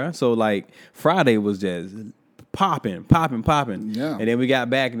killed it, bruh. So like Friday was just popping. Yeah. And then we got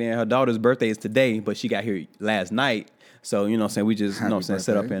back, and then her daughter's birthday is today, but she got here last night. So, you know what I'm saying, we just,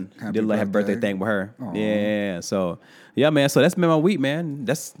 set up and did a happy birthday thing with her. Aww. Yeah. So, yeah, man. So that's been my week, man.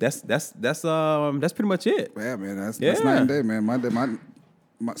 That's pretty much it. Yeah, man. That's night and day, man.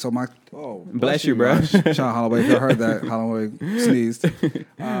 Bless you, bro. Sean Holloway, if you heard that, Holloway sneezed.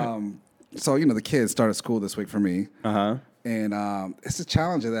 So, the kids started school this week for me. Uh-huh. And it's a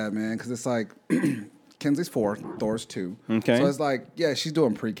challenge of that, man, because it's like, Kenzie's 4, Thor's 2. Okay. So it's like, yeah, she's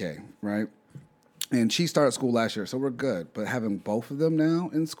doing pre-K, right? And she started school last year, so we're good. But having both of them now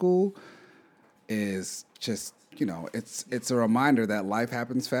in school is just, it's a reminder that life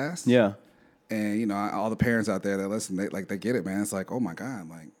happens fast. Yeah. And, all the parents out there that listen, they get it, man. It's like, oh, my God,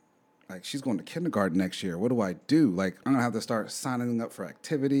 like she's going to kindergarten next year. What do I do? Like, I'm going to have to start signing up for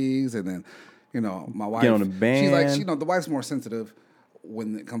activities. And then, my wife. Get on the band. She's like, the wife's more sensitive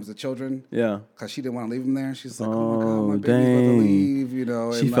when it comes to children. Yeah. Because she didn't want to leave them there. She's like, oh my God, my baby's about to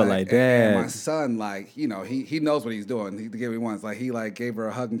leave, She felt like that. And my son, he knows what he's doing. He gave me once. Like, he, gave her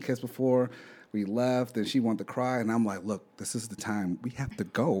a hug and kiss before we left, and she wanted to cry. And I'm like, look, this is the time. We have to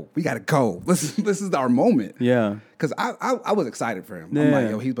go. We got to go. This is our moment. Yeah. Because I was excited for him. Yeah. I'm like,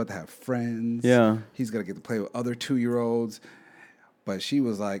 yo, he's about to have friends. Yeah. He's going to get to play with other 2-year-olds. But she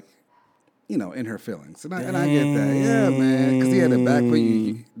was like, in her feelings. And I get that. Yeah, man. Because he had a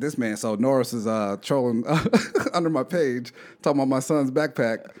backpack. This man, so Norris is trolling under my page, talking about my son's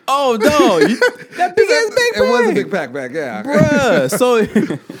backpack. Oh, no. That big ass backpack. It was a big backpack, yeah. Bruh. So,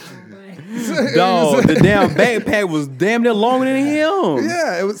 dog, the damn backpack was damn near longer than him.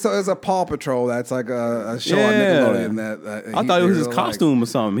 Yeah, it was a Paw Patrol. That's like a show on Nickelodeon. That I thought it was his costume or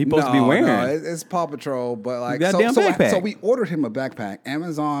something. He supposed to be wearing. No, it's Paw Patrol. But backpack. So we ordered him a backpack.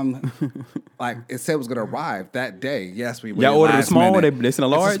 Amazon, it said it was going to arrive that day. Yes, we. Y'all ordered a small one. They sent a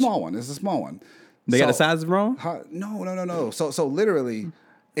large. It's a small one. They got the sizes wrong. No. So literally,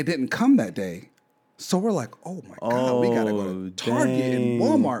 it didn't come that day. So we're like, oh my God, we gotta go to Target and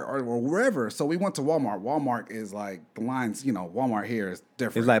Walmart or wherever. So we went to Walmart. Walmart is like the lines, Walmart here is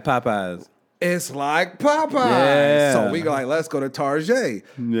different. It's like Popeyes. Yeah. So we go like, let's go to Target.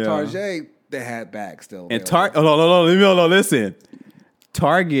 Yeah. Target, they had bags still. And listen.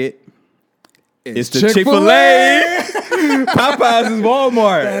 Target is the Chick-fil-A. Popeyes is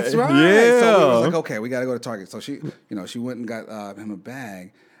Walmart. That's right. Yeah. So we was like, okay, we gotta go to Target. So she went and got him a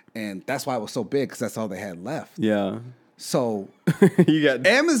bag. And that's why it was so big, because that's all they had left. Yeah. So you got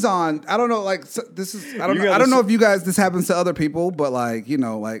Amazon. I don't know. I don't know if you guys this happens to other people, but I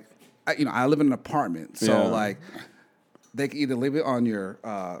live in an apartment, so they can either leave it on your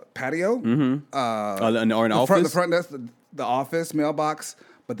patio, or in the office. The front desk, the office mailbox.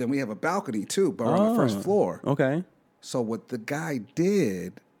 But then we have a balcony too, but we're on the first floor. Okay. So what the guy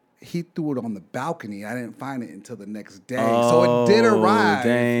did, he threw it on the balcony. I didn't find it until the next day. So it did arrive,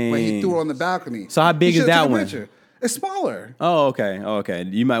 but he threw it on the balcony. So how big is that one? It's smaller. Oh, okay.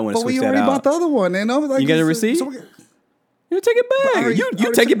 You might want to switch that out. But we already bought the other one. You get a receipt? You take it back.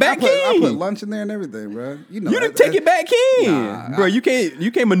 You take it back, King. I put lunch in there and everything, bro. You know, you didn't take it back, King. Bro, you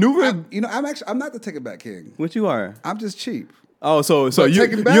can't maneuver. I'm not the take it back king. What you are? I'm just cheap. Oh, so you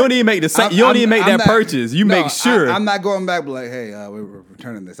don't even make the same. You don't even make that purchase. You make sure. I'm not going back, but like, hey, we're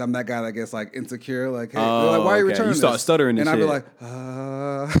returning this. I'm that guy that gets like insecure, like, hey, like, why are you returning this? You start stuttering and I'd be shit. like,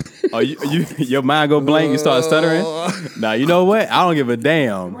 Oh, your mind go blank. You start stuttering. Nah, you know what? I don't give a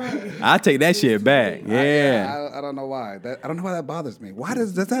damn. I take that shit back. Yeah. I don't know why. I don't know why that bothers me. Why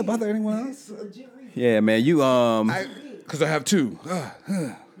does that bother anyone else? Yeah, man. You because I have two.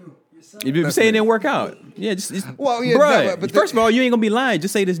 If you say it didn't work out, well, yeah, bruh, but first of all, you ain't gonna be lying.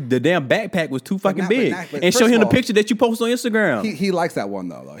 Just say the damn backpack was too fucking big, and show him the picture that you post on Instagram. He likes that one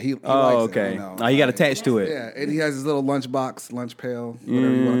though. He likes okay. It, he got attached to it. Yeah, and he has his little lunch box, lunch pail,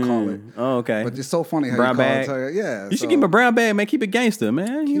 whatever you want to call it. Oh, okay. But it's so funny how brown you call bag. it. Yeah, you should give him a brown bag, man. Keep it gangster,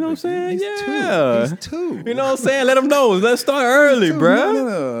 man. You know what I'm saying? He's two. You know what I'm saying? Let him know. Let's start early, bro.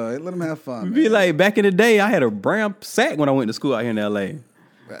 No. Let him have fun. Be like back in the day, I had a brown sack when I went to school out here in L.A.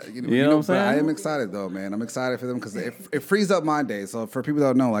 You know what I'm saying? I am excited though, man. I'm excited for them because it frees up my day. So for people that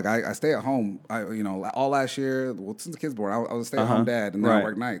don't know, like I stay at home. All last year, since the kids born, I was a stay-at-home dad, and then I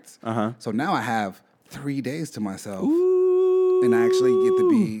work nights. So now I have 3 days to myself, and I actually get to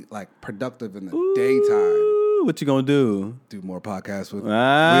be like productive in the daytime. What you gonna do? Do more podcasts with we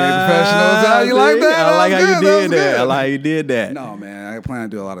ain't professionals. How you like that? I like how you did that. I like how you did that. No, man. I plan to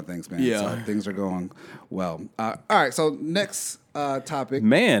do a lot of things, man. Yeah. So things are going well. All right. So next topic.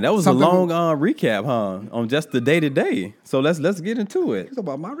 Man, that was a long recap, huh? On just the day-to-day. So let's get into it. You talking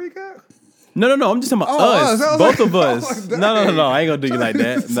about my recap? No. I'm just talking about us. Both of us. No. I ain't gonna do you like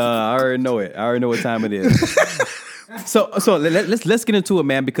that. No, I already know it. I already know what time it is. So let's get into it,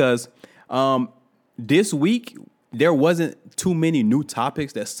 man, because this week there wasn't too many new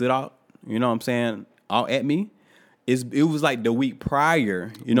topics that stood out. You know what I'm saying? Out at me. It was like the week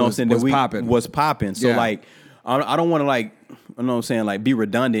prior. You know what I'm saying? The week was popping. So like, I don't want to like. You know what I'm saying? Like, be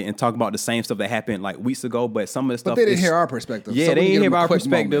redundant and talk about the same stuff that happened like weeks ago, but some of the stuff. But they didn't hear our perspective. Yeah, so they didn't hear our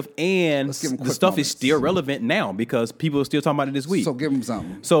perspective, moment. and the stuff is still relevant now because people are still talking about it this week. So give them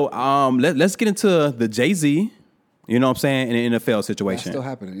something. So let's get into the Jay-Z. You know what I'm saying? In the NFL situation. That's still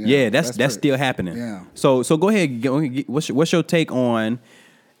happening. Yeah, that's still happening. Yeah. So go ahead. What's your take on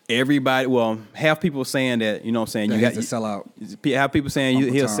everybody? Well, half people saying that, you know what I'm saying? You got to sell out. Have people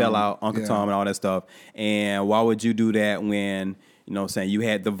saying he'll sell out, Uncle Tom and all that stuff. And why would you do that when, you know what I'm saying, you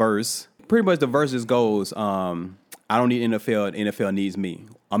had the verse? Pretty much the verses goes, I don't need NFL. NFL needs me.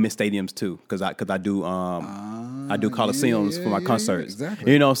 I'm in stadiums too because I do coliseums for my concerts.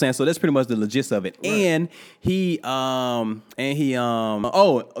 Exactly. You know what I'm saying? So that's pretty much the gist of it. Right. And Colin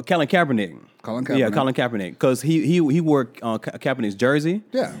Kaepernick. Yeah, Colin Kaepernick, because he wore Kaepernick's jersey.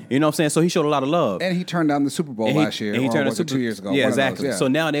 Yeah. You know what I'm saying? So he showed a lot of love. And he turned down the Super Bowl last year. And he turned down 2 years ago. Yeah, exactly. Yeah. So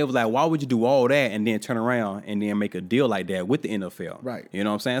now they was like, why would you do all that and then turn around and then make a deal like that with the NFL? Right. You know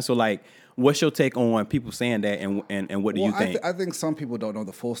what I'm saying? So like, what's your take on people saying that, and what do you think? I think some people don't know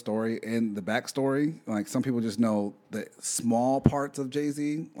the full story and the backstory. Like some people just know the small parts of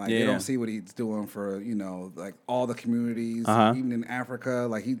Jay-Z. Like they don't see what he's doing for like all the communities, even in Africa.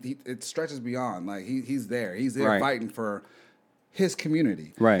 Like he it stretches beyond. Like he's there. He's there fighting for his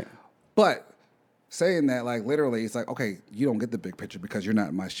community. Right. But saying that, like literally, it's like, okay, you don't get the big picture because you're not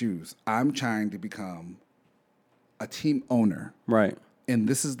in my shoes. I'm trying to become a team owner. Right. And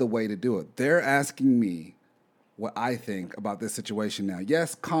this is the way to do it. They're asking me what I think about this situation now.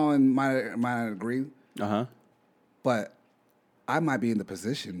 Yes, Colin might not agree. But I might be in the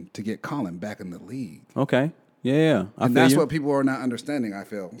position to get Colin back in the league. Okay. Yeah. And that's what people are not understanding, I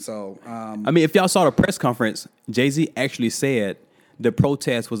feel. So, I mean, if y'all saw the press conference, Jay-Z actually said the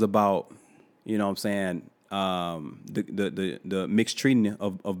protest was about, you know what I'm saying, the mixed treating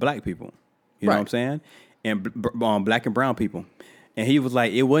of black people. You know what I'm saying? And black and brown people. And he was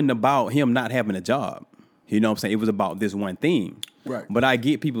like, it wasn't about him not having a job. You know what I'm saying? It was about this one thing. Right. But I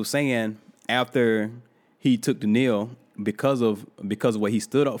get people saying after he took the kneel, because of what he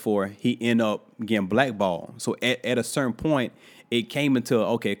stood up for, he ended up getting blackballed. So at a certain point, it came into,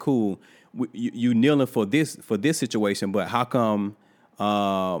 okay, cool, you kneeling for this situation, but how come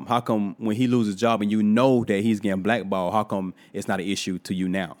when he loses his job and you know that he's getting blackballed, how come it's not an issue to you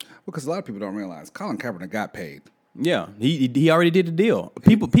now? Because a lot of people don't realize Colin Kaepernick got paid. Yeah, he already did the deal.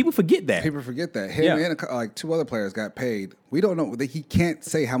 People forget that. People forget that. Him and like 2 other players got paid. We don't know. He can't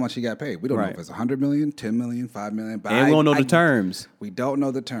say how much he got paid. We don't know if it's $100 million, $10 million, $5 million. But and we don't know the terms. We don't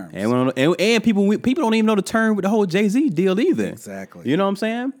know the terms. And people don't even know the term with the whole Jay-Z deal either. Exactly. You know what I'm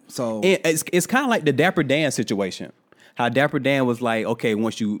saying? So and it's kind of like the Dapper Dan situation. How Dapper Dan was like, okay,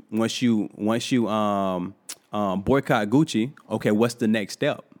 once you boycott Gucci, okay, what's the next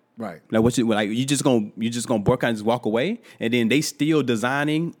step? Right. Like you just gonna boycott and just walk away, and then they still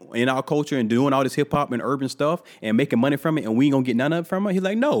designing in our culture and doing all this hip hop and urban stuff and making money from it, and we ain't gonna get none of it from it. He's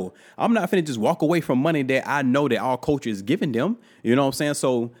like, no, I'm not finna just walk away from money that I know that our culture is giving them. You know what I'm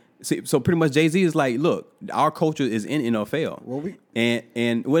saying? So pretty much Jay-Z is like, look, our culture is in NFL. Well,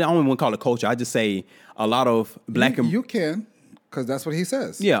 and well, I don't even want to call it culture. I just say a lot of black and you can. Because that's what he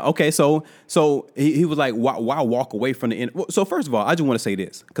says. Yeah. Okay. So he was like, why walk away from the end? So first of all, I just want to say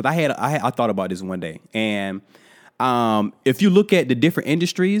this because I thought about this one day, and if you look at the different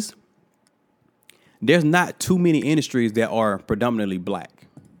industries, there's not too many industries that are predominantly black,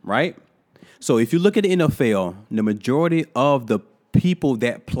 right? So if you look at the NFL, the majority of the people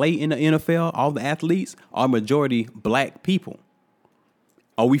that play in the NFL, all the athletes, are majority black people.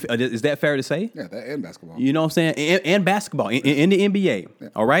 Is that fair to say? Yeah, that and basketball. You know what I'm saying? And basketball in the NBA. Yeah.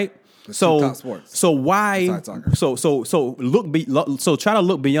 All right. The two top sports. So why? So try to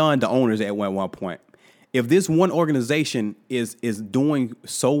look beyond the owners at one point. If this one organization is doing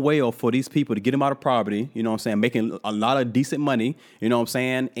so well for these people to get them out of poverty, you know what I'm saying, making a lot of decent money, you know what I'm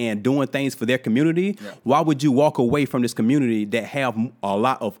saying, and doing things for their community, why would you walk away from this community that have a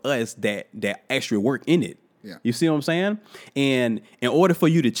lot of us that actually work in it? Yeah. You see what I'm saying? And in order for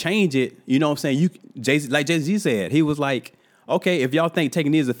you to change it, you know what I'm saying, like Jay-Z said, he was like, okay, if y'all think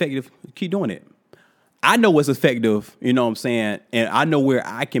taking this is effective, keep doing it. I know what's effective, you know what I'm saying, and I know where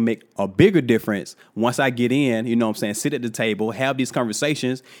I can make a bigger difference once I get in, you know what I'm saying, sit at the table, have these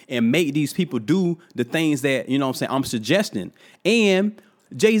conversations, and make these people do the things that, you know what I'm saying, I'm suggesting. And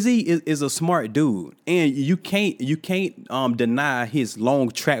Jay-Z is a smart dude, and you can't deny his long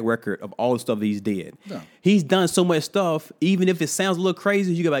track record of all the stuff he's did. No. He's done so much stuff, even if it sounds a little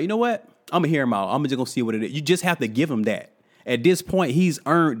crazy, you go like, you know what? I'm gonna hear him out. I'm just gonna see what it is. You just have to give him that. At this point, he's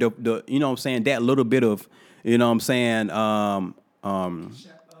earned the you know what I'm saying, that little bit of, you know what I'm saying,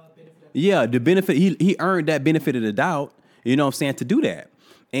 the benefit. He earned that benefit of the doubt, you know what I'm saying, to do that.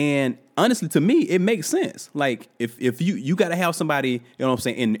 And honestly, to me, it makes sense. Like if you got to have somebody, you know what I'm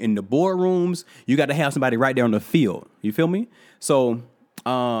saying, in the boardrooms, you got to have somebody right there on the field. You feel me? So,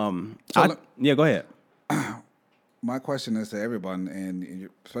 go ahead. My question is to everyone, and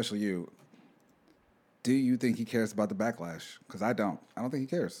especially you. Do you think he cares about the backlash? Because I don't. I don't think he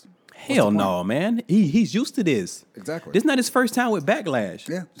cares. Hell no, man. He's used to this. Exactly. This is not his first time with backlash.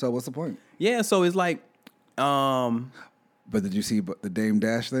 Yeah. So what's the point? Yeah. So it's like, But did you see the Dame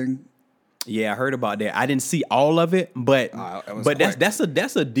Dash thing? Yeah, I heard about that. I didn't see all of it, but that's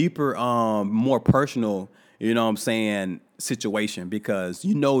a deeper, more personal, you know what I'm saying, situation, because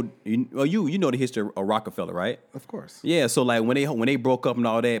you know the history of Rockefeller, right? Of course. Yeah, so like when they broke up and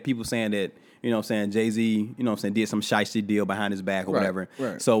all that, people saying that, you know what I'm saying, Jay-Z, you know what I'm saying, did some shiesty deal behind his back or whatever.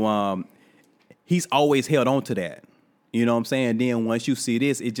 Right. So he's always held on to that. You know what I'm saying? Then once you see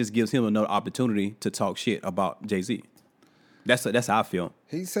this, it just gives him another opportunity to talk shit about Jay-Z. That's how I feel.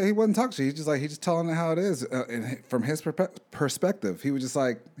 He said he wasn't talking shit. He's just telling it how it is from his perspective. He was just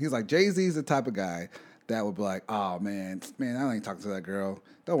like, he's like, Jay-Z's the type of guy that would be like, oh man, I ain't talking to that girl.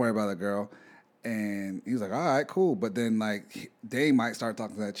 Don't worry about that girl. And he was like, all right, cool. But then like Dame might start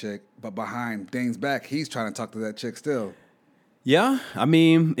talking to that chick, but behind Dame's back, he's trying to talk to that chick still. Yeah, I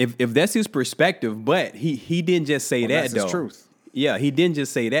mean, if that's his perspective, but he didn't just say that that's though. His truth. Yeah, he didn't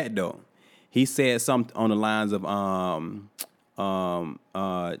just say that though. He said something on the lines of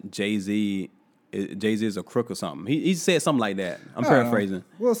Jay-Z is a crook or something. He said something like that. I'm paraphrasing.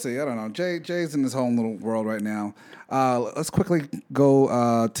 We'll see. I don't know. Jay's in his own little world right now. Let's quickly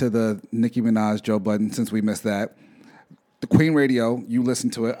go to the Nicki Minaj, Joe Budden, since we missed that. The Queen Radio, you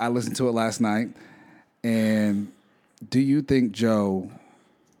listened to it. I listened to it last night. And do you think Joe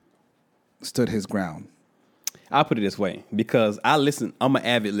stood his ground? I'll put it this way, because I'm an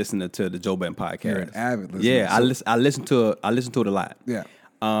avid listener to the Joe Budden podcast. You're an avid listener. Yeah, I listen to it a lot. Yeah.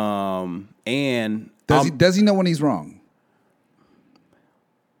 And does he know when he's wrong?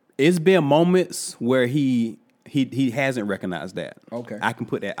 It's been moments where he hasn't recognized that. Okay. I can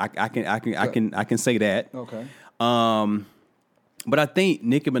put that. I can say that. Okay. But I think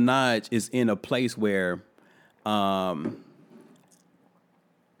Nicki Minaj is in a place where,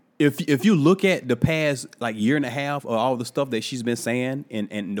 if you look at the past like year and a half of all the stuff that she's been saying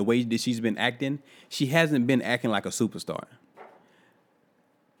and the way that she's been acting, she hasn't been acting like a superstar.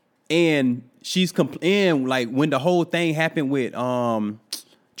 And and like when the whole thing happened with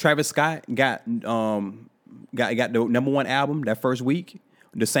Travis Scott got the #1 album that first week,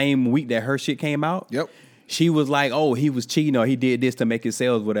 the same week that her shit came out. Yep. She was like, "Oh, he was cheating or he did this to make his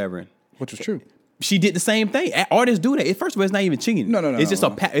sales, whatever." Which was true. She did the same thing. Artists do that. First of all, it's not even cheating. No. It's just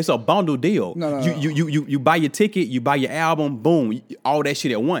it's a bundle deal. No. You buy your ticket, you buy your album, boom, all that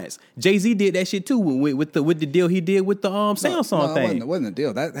shit at once. Jay-Z did that shit too with the deal he did with the Samsung thing. It wasn't a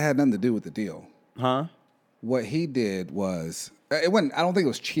deal. That had nothing to do with the deal. Huh? What he did was it wasn't. I don't think it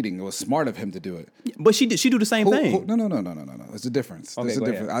was cheating. It was smart of him to do it. But she do the same thing. No. There's a difference. Okay, There's a go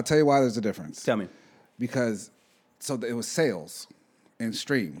difference. ahead. I'll tell you why there's a difference. Tell me. Because it was sales and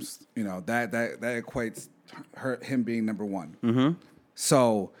streams. You know, that equates him being number one. Mm-hmm.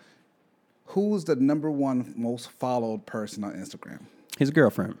 So, who's the number one most followed person on Instagram? His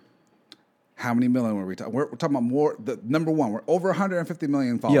girlfriend. How many million were we talking? We're talking about more. The number one. We're over 150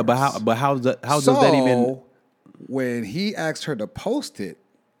 million followers. Yeah, but how does that even? When he asked her to post it,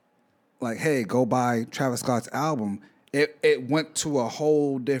 like, hey, go buy Travis Scott's album, it went to a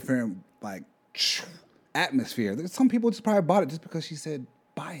whole different like atmosphere. Some people just probably bought it just because she said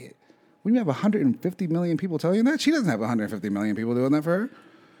buy it. When you have 150 million people telling you that, she doesn't have 150 million people doing that for her.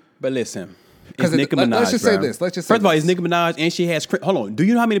 But listen, it's Nicki Minaj. Let's just say this. First of all, it's Nicki Minaj, and she has. Hold on. Do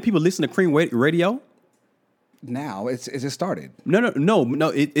you know how many people listen to Cream Radio? Now it just started. No.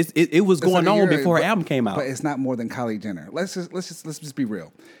 It was going on before her album came out. But it's not more than Kylie Jenner. Let's just be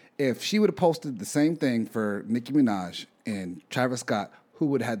real. If she would have posted the same thing for Nicki Minaj and Travis Scott, who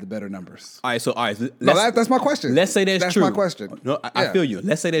would have had the better numbers? All right. That's my question. Let's say that's true. That's my question. No, I feel you.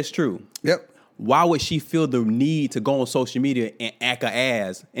 Let's say that's true. Yep. Why would she feel the need to go on social media and act a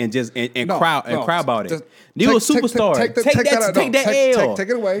ass and just cry about it? You a superstar. Take that L. Take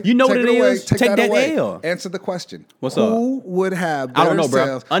it away. You know what it is. Take that L. Answer the question. What's up? Who would have better I don't know, bro.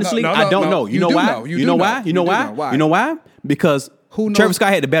 sales? Honestly, I don't know. You know why? You know why? You know why? You know why? Because Travis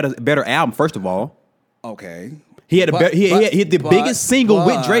Scott had the better album. First of all, okay. He had the biggest single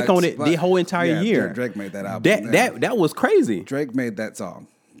with Drake on it the whole entire year. Drake made that album. That was crazy. Drake made that song.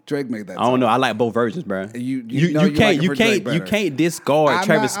 I don't know. I like both versions, bro. You can't discard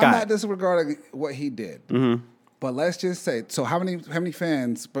Travis Scott. I'm not disregarding what he did. Mm-hmm. But let's just say, so how many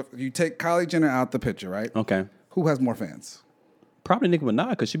fans? But you take Kylie Jenner out the picture, right? Okay. Who has more fans? Probably Nicki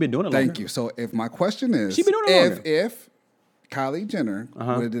Minaj because she's been doing it longer. Thank you. So if my question is, she been doing it longer. If Kylie Jenner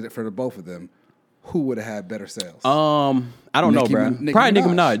would have did it for the both of them, who would have had better sales? I don't know, bro. Probably Nicki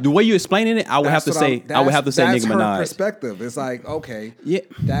Minaj. The way you explaining it, I would have to say Nicki Minaj. That's her perspective. It's like, okay, yeah,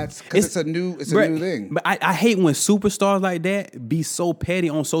 that's because it's a new thing. But I hate when superstars like that be so petty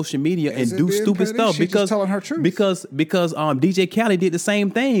on social media and do stupid stuff She's just telling her truth. Because DJ Khaled did the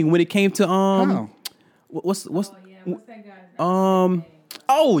same thing when it came to How? what's what's that guy's name?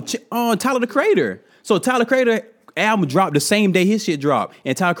 Tyler the Creator. So Tyler the Creator album dropped the same day his shit dropped,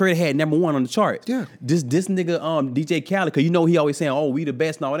 and Tyler Creator had #1 on the chart. Yeah, this nigga DJ Khaled, cause he always saying, "Oh, we the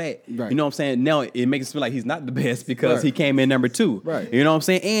best" and all that. Right. You know what I'm saying? Now it makes us feel like he's not the best because he came in #2. Right. You know what I'm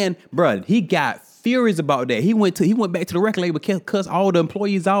saying? And bruh, he got furious about that. He went back to the record label, cuss all the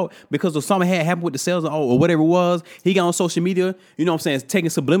employees out because of something had happened with the sales or whatever it was. He got on social media. You know what I'm saying? Taking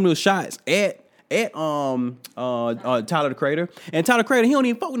subliminal shots at Tyler the Creator, and Tyler the Creator, he don't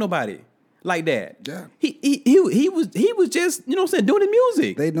even fuck with nobody like that. Yeah. He was just, you know what I'm saying, doing the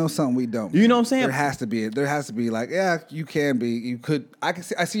music. They know something we don't. You know what I'm saying? There has to be like, yeah, you could. I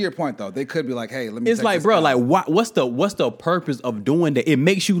see your point though. They could be like, hey, let me. It's like, bro, like what's the purpose of doing that? It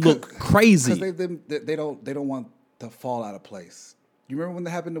makes you look crazy. Because they don't want to fall out of place. You remember when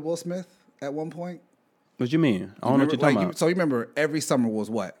that happened to Will Smith at one point? What you mean? I don't know what you're talking about. So you remember every summer was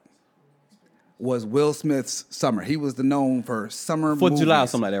what? Was Will Smith's summer. He was known for summer 4th of July or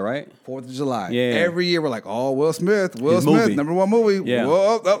something like that, right? 4th of July. Yeah. Every year we're like, oh, Will Smith, His movie. #1 movie. Yeah.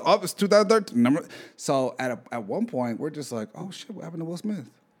 Whoa, it's 2013. So at one point we're just like, oh shit, what happened to Will Smith?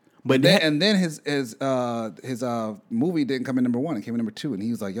 But then his movie didn't come in #1. It came in #2, and he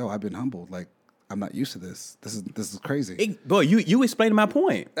was like, yo, I've been humbled. Like, I'm not used to this. This is crazy. Boy, you explained my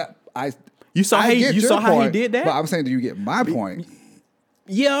point. You saw how he did that? But I'm saying, do you get my point?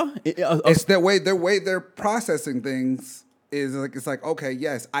 Yeah, it's their way they're processing things is like, it's like, okay,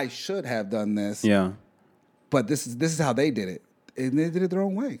 yes, I should have done this. Yeah, but this is how they did it, and they did it their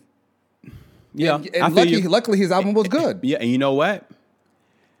own way. Yeah, and luckily his album was good. Yeah, and you know what?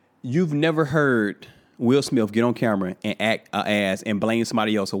 You've never heard Will Smith get on camera and act an ass and blame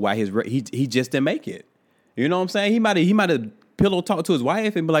somebody else for why he just didn't make it. You know what I'm saying? He might have pillow talk to his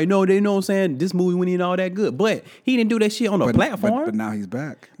wife and be like, no, they know what I'm saying, this movie wasn't even all that good. But he didn't do that shit on a platform. But now he's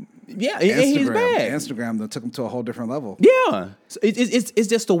back. Yeah, and he's bad. Instagram that took him to a whole different level. Yeah, it's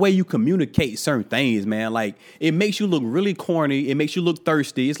just the way you communicate certain things, man. Like it makes you look really corny. It makes you look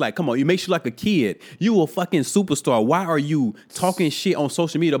thirsty. It's like, come on, it makes you like a kid. You a fucking superstar. Why are you talking shit on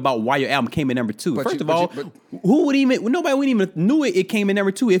social media about why your album came in number 2? First of all, who would even? Nobody would even knew it came in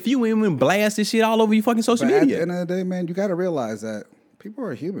number 2 if you even blast this shit all over your fucking social media. At the end of the day, man, you got to realize that people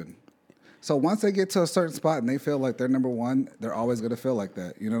are human. So once they get to a certain spot and they feel like they're number 1, they're always gonna feel like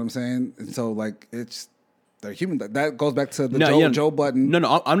that. You know what I'm saying? And so like they're human. That goes back to the Joe Budden.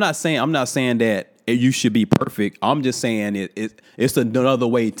 No, I'm not saying that you should be perfect. I'm just saying it's another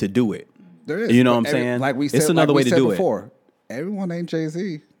way to do it. There is. You know what I'm saying? Like we said, it's another way to do before. Everyone ain't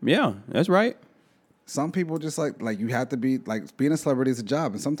Jay-Z. Yeah, that's right. Some people just like you have to be like being a celebrity is a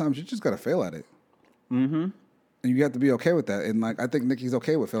job, and sometimes you just gotta fail at it. Mm-hmm. And you have to be okay with that. And like I think Nicki's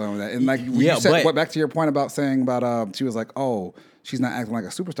okay with feeling with that. And like you said, back to your point about saying about she was like, oh, she's not acting like a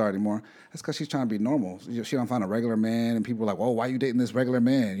superstar anymore. That's because she's trying to be normal. She don't find a regular man, and people are like, whoa, why are you dating this regular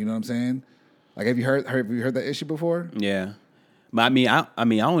man? You know what I'm saying? Like, have you heard that issue before? Yeah. But I mean, I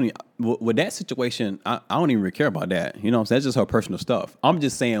don't with that situation. I don't even really care about that. You know what I'm saying? That's just her personal stuff. I'm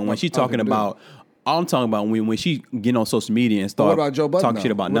just saying when she's talking about. I'm talking about when she get on social media and start what about Joe Budden, talking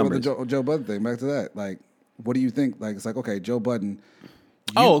shit about numbers. What about the Joe Budden thing? Back to that. Like, what do you think? Like, it's like, okay, Joe Budden.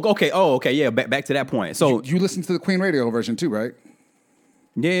 Okay. Yeah, back to that point. So you listened to the Queen Radio version too, right?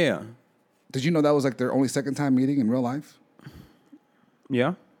 Yeah. Did you know that was like their only second time meeting in real life?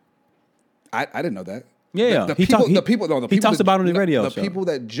 Yeah. I didn't know that. Yeah. The people he talks about it on the radio show. The people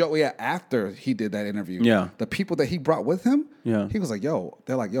that Joe, after he did that interview, yeah. The people that he brought with him, yeah. He was like,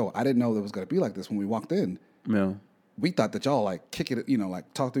 they're like, I didn't know it was going to be like this when we walked in. Yeah. We thought that y'all like kick it,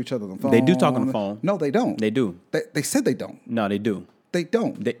 like talk to each other on the phone. They do talk on the phone. No, they don't. They do. They said they don't. No, they do. They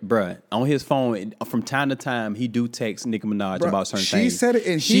don't. Bruh, on his phone, from time to time, he do text Nicki Minaj about certain things. She said it,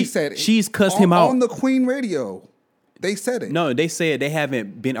 and he said it. She's cussed him out. On the Queen Radio. They said it. No, they said they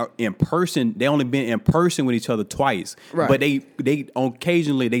haven't been in person. They only been in person with each other twice. Right. But they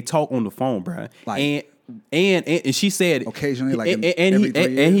occasionally they talk on the phone, bruh. Like, and she said occasionally, like every 3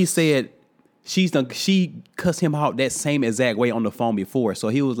 years. And he said she cussed him out that same exact way on the phone before. So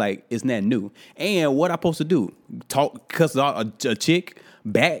he was like, it's not new. And what I supposed to do? Cuss out a chick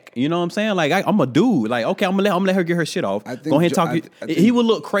back? You know what I'm saying? Like I'm a dude. Like, okay, I'm gonna let her get her shit off. Go ahead and talk. He would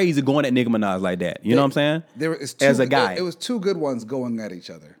look crazy going at Nicki Minaj like that. You know what I'm saying? As a guy, it was two good ones going at each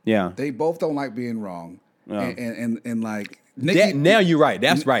other. Yeah, they both don't like being wrong. And like Nicki, now you're right.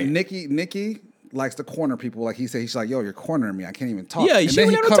 That's right. Nicki likes to corner people. Like he's like, yo, you're cornering me. I can't even talk. Yeah, and then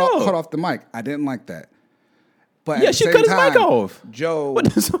he cut off the mic. I didn't like that. But yeah, she cut his mic off. Joe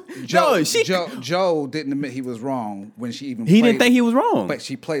didn't admit he was wrong when she even. He didn't think he was wrong. But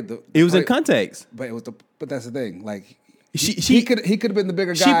she played the. It was in context. But it was But that's the thing. Like he could have been the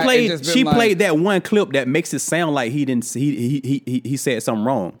bigger guy. She played that one clip that makes it sound like he didn't. He said something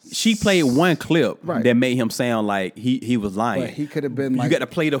wrong. She played one clip that made him sound like he was lying. But he could have been. Like, you got to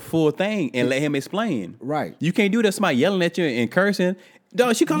play the full thing and let him explain. Right. You can't do that. Somebody yelling at you and cursing.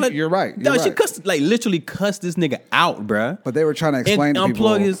 Dog, she called it. You're right. She literally cussed this nigga out, bruh. But they were trying to explain to people.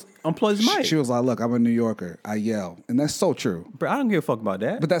 Unplug his mic. She was like, "Look, I'm a New Yorker. I yell," and that's so true. Bro, I don't give a fuck about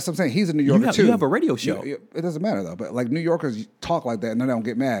that. But that's what I'm saying. He's a New Yorker too. You have a radio show. It doesn't matter though. But like New Yorkers talk like that and they don't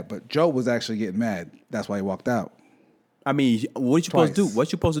get mad. But Joe was actually getting mad. That's why he walked out. I mean, what you supposed to do? What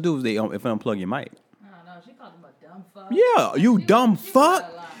you supposed to do is if I unplug your mic. I don't know. She called him a dumb fuck. Yeah, you dumb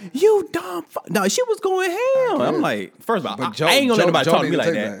fuck. You dumb fuck. No, she was going ham. I'm like, first of all, I ain't gonna let nobody talk to me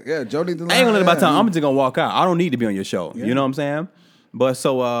like that. Yeah, Joe needs to. I ain't gonna let nobody talk. I'm just gonna walk out. I don't need to be on your show. Yeah. You know what I'm saying? But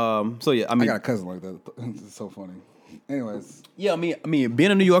so yeah, I mean, I got a cousin like that. It's so funny. Anyways, yeah, I mean,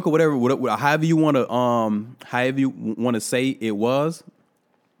 being a New Yorker, whatever, however you want to say it was,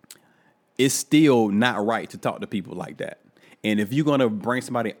 it's still not right to talk to people like that. And if you're gonna bring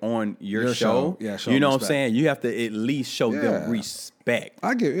somebody on your show, you know what I'm saying, you have to at least show them respect.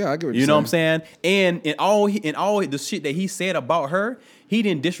 I get what you're saying. You know what I'm saying? And in all the shit that he said about her, he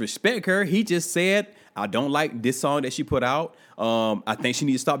didn't disrespect her. He just said, I don't like this song that she put out. I think she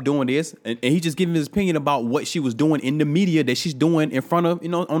needs to stop doing this. And he just giving his opinion about what she was doing in the media that she's doing in front of,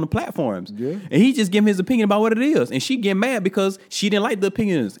 on the platforms. Yeah. And he just giving his opinion about what it is. And she get mad because she didn't like the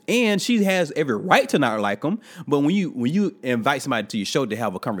opinions. And she has every right to not like them. But when you invite somebody to your show to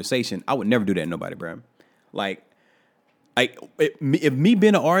have a conversation, I would never do that to nobody, bro. Like if me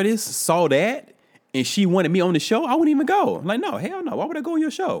being an artist saw that and she wanted me on the show, I wouldn't even go. Like, no, hell no. Why would I go on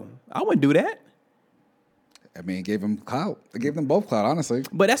your show? I wouldn't do that. I mean, it gave them clout. It gave them both clout, honestly.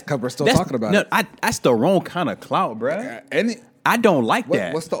 But that's because we're still talking about it. That's the wrong kind of clout, bro. I don't like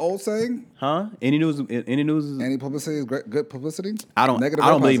that. What's the old saying? Huh? Any news is Any publicity is good publicity. I don't Negative I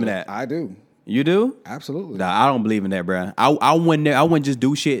or don't believe in positive? that. I do. You do? Absolutely. Nah, I don't believe in that, bro. I wouldn't just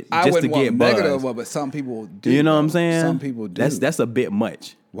do shit I just to wouldn't get want buzz. negative, but some people do. You know what I'm though. saying? Some people do. That's a bit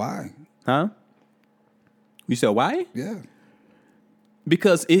much. Why? Huh? You said why? Yeah.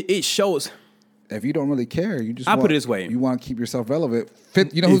 Because it shows. If you don't really care, you just I'll want, put it this way. You want to keep yourself relevant.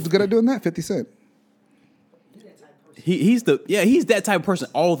 You know who's good at doing that? 50 Cent. He's that type of person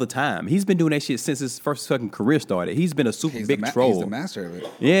all the time. He's been doing that shit since his first fucking career started. He's been a super big troll. He's the master of it.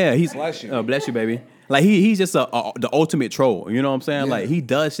 Yeah, he's Bless you. bless you, baby. Like he's just the ultimate troll. You know what I'm saying? Yeah. Like he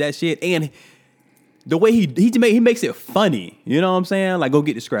does that shit, and the way he makes it funny. You know what I'm saying? Like go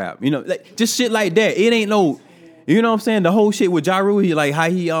get the scrap. You know, like just shit like that. It ain't no. You know what I'm saying? The whole shit with Ja Rule, how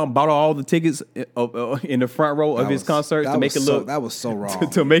he bought all the tickets in the front row of his concert to make it look. That was so wrong.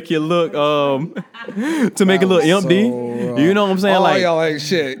 To make it look to make it look empty. So You know what I'm saying? all Like y'all ain't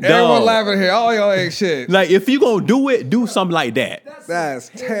shit. Dog. Everyone laughing here. All y'all ain't shit. like if you gonna do it, do something like that. That's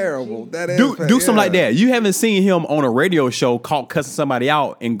terrible. That is Do something like that. You haven't seen him on a radio show caught cussing somebody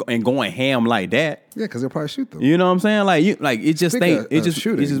out and going ham like that. Yeah, because they'll probably shoot them. You know what I'm saying? Like it just Speaking ain't. It of just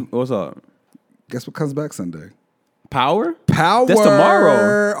shooting. It just what's up? Guess what comes back Sunday? Power. Power. That's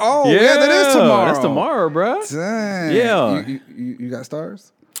tomorrow. Oh, yeah, that is tomorrow. That's tomorrow, bro. Dang. Yeah. You got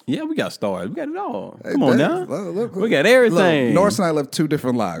stars? Yeah, we got stars. We got it all. Hey, Come on damn. now. Look, We got everything. Look, Norris and I live two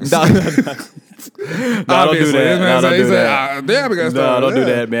different lives. No, don't do that. No, don't do that. Damn, we got No, stars. don't do Yeah.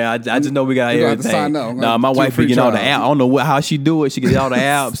 that, man. I just know we got You're gonna have to everything. sign up. I'm Nah, gonna my do wife free be getting all the trial. app. I don't know how she do it. She gets all the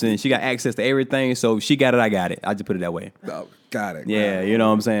apps and she got access to everything. So she got it. I got it. I just put it that way. Oh, got it. Yeah, you know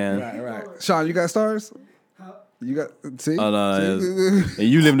what I'm saying. Right. Sean, you got stars? You got see? And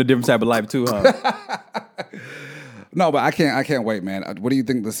you living a different type of life too, huh? No, but I can't wait, man. What do you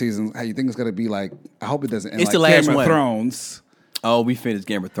think the season? How you think it's gonna be like? I hope it doesn't end It's like the last Game one. of Thrones. Oh, we finished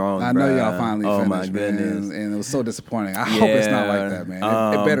Game of Thrones. I know bruh. y'all finally Oh finished, my goodness. man, and it was so disappointing. I hope it's not like that, man.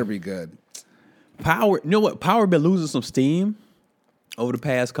 It better be good. Power. You know what? Power been losing some steam over the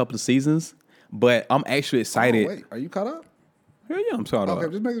past couple of seasons, but I'm actually excited. Oh, wait, are you caught up? Yeah, I'm sorry. Okay,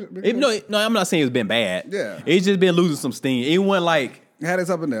 just make it. No, I'm not saying it's been bad. Yeah. It's just been losing some steam. It wasn't like. It had its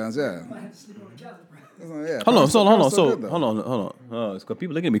up and downs, yeah. Yeah, Hold on. Power's still good, though. Hold on. Because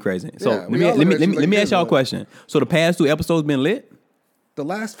people looking at me crazy. So Yeah, let we me all look at you like me you ask y'all a did, question. So the past 2 episodes been lit? The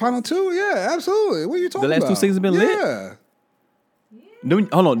last final 2, yeah, absolutely. What are you talking The about? last 2 seasons been lit? Yeah.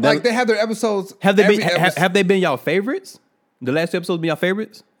 Hold on. Like they have their episodes. have they been every have they been y'all favorites? The last 2 episodes been y'all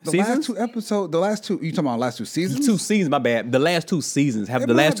favorites? the seasons? last 2 episodes? The last 2. You talking about last 2 seasons? 2 seasons, my bad. The last 2 seasons have Yeah,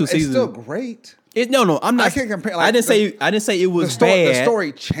 the but last 2 it's seasons. still great. No, I'm not. I can't compare, like, I didn't say it was The bad.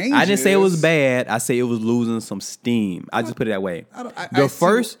 story changes. I didn't say it was bad. I say it was losing some steam. I just put it that way. The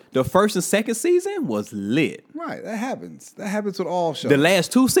first and second season was lit. Right, that happens. That happens with all shows. The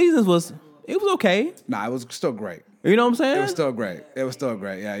last 2 seasons was okay. Nah, it was still great. You know what I'm saying? It was still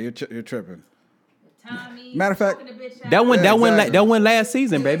great. Yeah, you're tripping. Tommy, Matter of fact, talking the bitch out. that Yeah, went exactly. that went last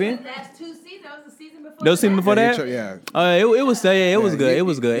season, baby. That's 2 seasons. That was the season before. That was season before Yeah, that. yeah. It was good. It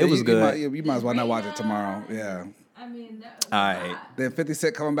was good. Yeah, It was you good. You might as well not watch it tomorrow. Yeah. I mean, that was All right. Then 50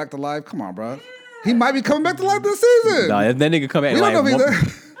 Cent coming back to life. Come on, bro. He might be coming back to life this season. Nah, if that nigga come back, We don't know if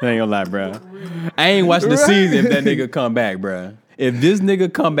he's I ain't gonna lie, bro. I ain't watching the Right. season if that nigga come back, bro. If this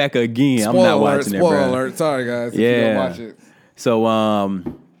nigga come back again, I'm not watching it, Spoiler bro. alert. Sorry, guys. If you Yeah. don't watch it.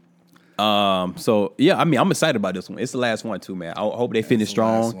 So yeah, I mean, I'm excited about this one. It's the last one too, man. I hope they finish the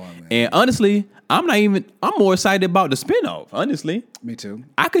last strong. one, man. And honestly, I'm more excited about the spinoff. Honestly, Me too.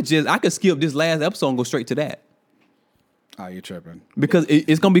 I could skip this last episode and go straight to that Oh, you tripping. because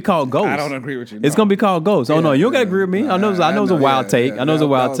it's gonna be called Ghost. I don't agree with you. It's no. gonna be called Ghost. Oh no, you don't gotta agree with me. I know it's a wild take. I know it's a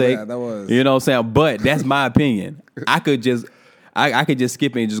wild take. That was. You know what I'm saying? But that's my opinion. I could just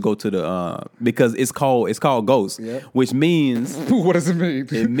skip it and just go to the because it's called Ghost, Yep. which means What does it mean?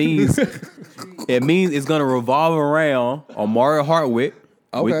 it means it's gonna revolve around Omari Hardwick,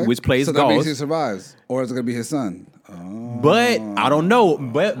 which plays so that means Ghost. he survives, or is it gonna be his son? But I don't know.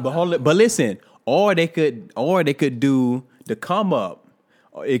 But listen, or they could do the come up.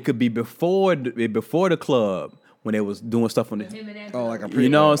 Or it could be before the club when they was doing stuff on the. him and that. Oh, like a You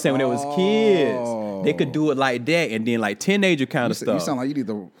know what I'm saying? When they was Oh. kids, they could do it like that, and then like teenager kind of You stuff. sound like you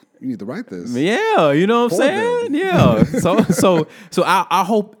need to write this. Yeah, you know what I'm For saying? them. Yeah. So I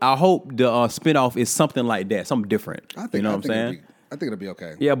hope the spinoff is something like that, something different. I think, you know I what I'm think it'll saying? I think it'll be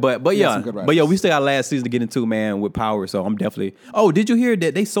okay. Yeah, but We got yeah, some good but yeah, writers. we still got last season to get into, man, with Power. So I'm definitely. Oh, did you hear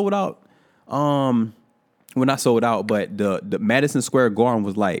that they sold out? Well, not sold out, but the Madison Square Garden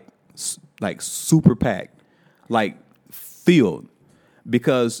was like super packed, like filled,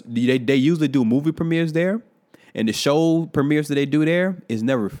 because they usually do movie premieres there, and the show premieres that they do there is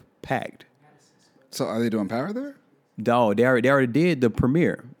never packed. So are they doing Power there? Dog, they already did the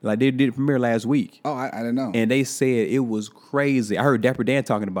premiere. Like they did the premiere last week. Oh, I didn't know. And they said it was crazy. I heard Dapper Dan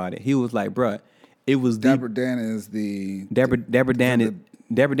talking about it. He was like, bruh, it was Dapper Dan is the Dapper Dan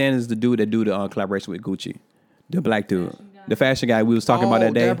is the dude that do the collaboration with Gucci. The black dude. The fashion guy we was talking about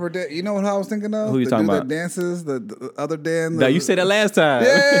that day. Dapper Dan. You know what I was thinking of? Who you talking about? The dances, the other Dan. No, you said that last time.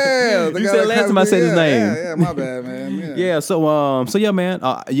 Yeah. You said last time I said his name. Yeah, my bad, man. Yeah, so yeah, man.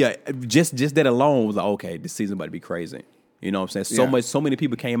 Just that alone was like, okay, this season about to be crazy. You know what I'm saying? So many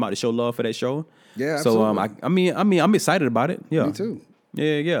people came out to show love for that show. Yeah, so absolutely. I mean, I'm excited about it. Yeah, Me too.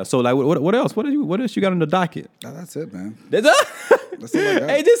 Yeah. So like, what else? What else you got on the docket? No, that's it, man. That's all I got.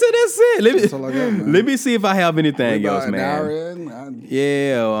 Hey, just say that's it. That's all I got, man. Let me see if I have anything else, An man. hour in,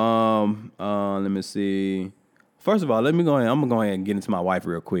 Yeah. Let me see. First of all, let me go ahead. I'm gonna go ahead and get into my wife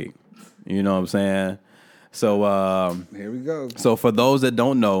real quick. You know what I'm saying? So here we go. So for those that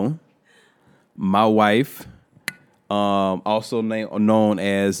don't know, my wife, also known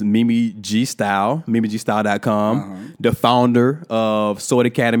as Mimi G Style, MimiGStyle.com, the founder of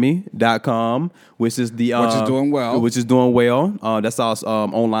SwordAcademy.com, which is doing well. That's our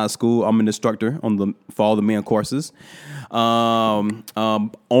online school. I'm an instructor for all the men courses. Owner,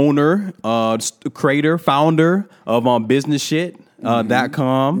 creator, founder of Business Shit.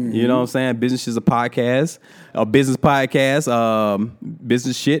 .com, you know what I'm saying? Business is a podcast, a business podcast,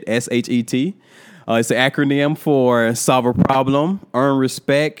 Business Shit, SHET. It's an acronym for solve a problem, earn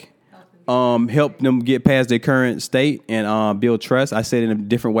respect, help them get past their current state, and build trust. I said it in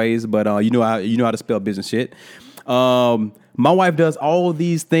different ways, but you know how to spell business shit. My wife does all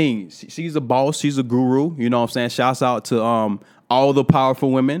these things. She's a boss. She's a guru. You know what I'm saying? Shouts out to all the powerful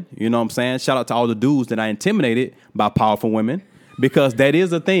women. You know what I'm saying? Shout out to all the dudes that are intimidated by powerful women, because that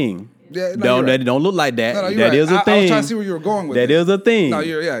is a thing. Yeah, That don't look like that. No, that is a thing. I was trying to see where you were going with that. That is a thing. No,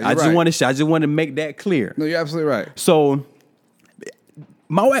 you're I just right. want to make that clear. No, you're absolutely right. So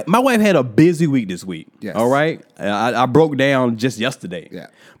my wife had a busy week this week. Yes. All right. I broke down just yesterday. Yeah.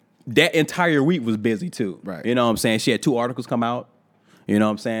 That entire week was busy too. Right. You know what I'm saying? She had 2 articles come out. You know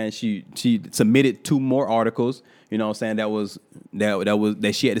what I'm saying? She submitted 2 more articles. You know what I'm saying? That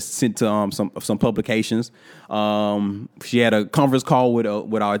she had to send to some publications. She had a conference call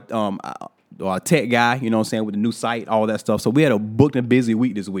with our tech guy, you know what I'm saying, with the new site, all that stuff. So we had a booked and busy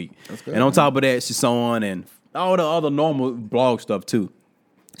week this week. That's good, and on top of that, she's on and all the other normal blog stuff too.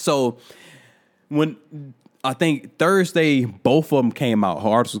 So when I think Thursday, both of them came out. Her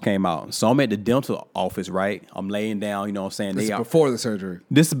articles came out. So I'm at the dental office, right? I'm laying down, you know what I'm saying? This is before the surgery.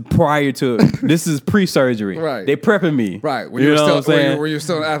 This is this is pre-surgery. Right. They prepping me. Right. When you you know what I'm saying? When you're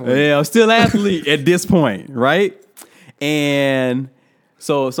still an athlete. Yeah, I'm still an athlete at this point, right? And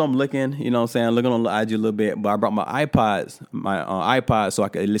so I'm looking, you know what I'm saying, looking on the IG a little bit, but I brought my iPod so I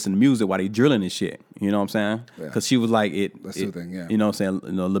could listen to music while they drilling and shit. You know what I'm saying? Because she was like, that's soothing, yeah. You know what I'm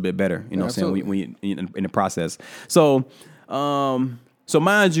saying, a little bit better. You know what I'm saying, when you in the process. So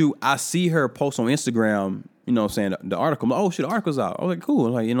mind you, I see her post on Instagram, you know what I'm saying, the article. I'm like, oh shit, the article's out. I was like, cool.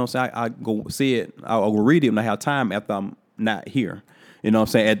 I'm like, you know what I'm saying, I go see it. I'll go read it when I have time after I'm not here. You know what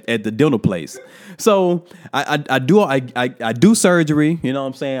I'm saying, at the dental place. So I do surgery, you know what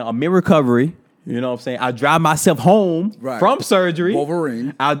I'm saying, I'm in recovery, you know what I'm saying. I drive myself home from surgery.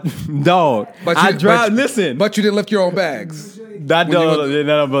 Wolverine. Listen. But you didn't lift your own bags.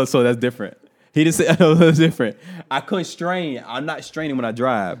 No, so that's different. He didn't say that's different. I couldn't strain. I'm not straining when I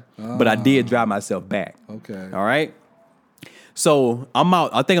drive, but I did drive myself back. Okay. All right. So I'm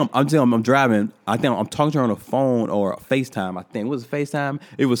out. I think I'm driving. I think I'm talking to her on the phone or FaceTime. I think was it FaceTime?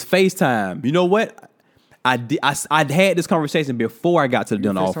 It was FaceTime. You know what? I had this conversation before I got to the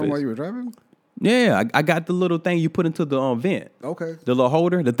dental office. While you were driving? Yeah, I got the little thing you put into the vent. Okay. The little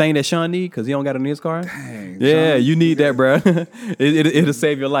holder, the thing that Sean need because he don't got it in his car. Dang. Yeah, Sean, you need that, bro. It'll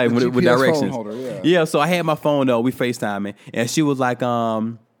save your life with directions. Phone holder, yeah. So I had my phone though. We FaceTiming, and she was like,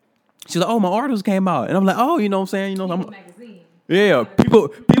 oh, my articles came out, and I'm like, oh, you know what I'm saying, you know, Magazine. Yeah,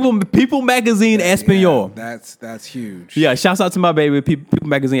 People Magazine Espanol. That's huge. Yeah, shouts out to my baby, People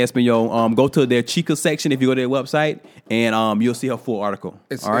Magazine Espanol. Go to their Chica section if you go to their website, and you'll see her full article.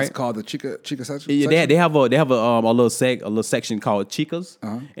 It's called the Chica section. Yeah, they have a little section called Chicas,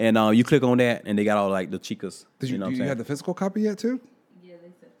 and you click on that, and they got all like the Chicas. Do you have the physical copy yet too? Yeah,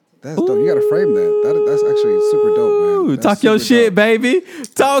 they said it. That's dope. You got to frame that. That's actually super dope, man. Talk your shit, baby.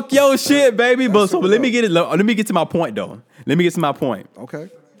 Talk your shit, baby. But let me get to my point though. Let me get to my point. Okay.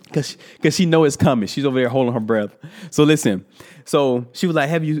 Cause she know it's coming. She's over there holding her breath. So listen. So she was like,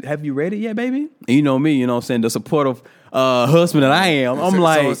 "Have you read it yet, baby?" And you know me, you know what I'm saying, the supportive husband that I am. I'm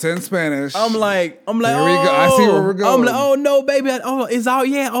like, so it's in Spanish. I'm like, Here we go. I see where we're going. I'm like, oh no, baby. Oh, it's out.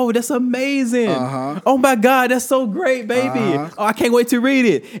 Yeah. Oh, that's amazing. Oh my God, that's so great, baby. Oh, I can't wait to read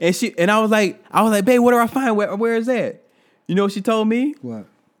it. And I was like, babe, what do I find? Where is that? You know what she told me? What?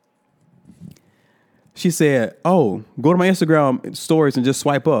 She said, "Oh, go to my Instagram stories and just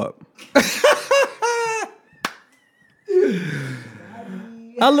swipe up." I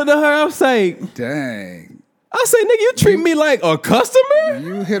looked at her. I was like, "Dang." I say, "Nigga, you treat me like a customer."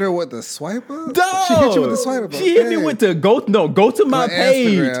 You hit her with the swipe up. Dog. She hit you with the swipe up. She hit me with the go to my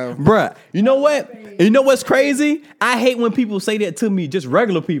page, bruh. You know what? You know what's crazy? I hate when people say that to me, just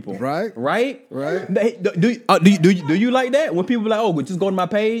regular people. Right. Do you like that? When people be like, "Oh, just go to my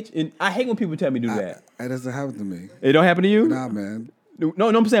page," and I hate when people tell me to do that. That doesn't happen to me. It don't happen to you? Nah, man. No,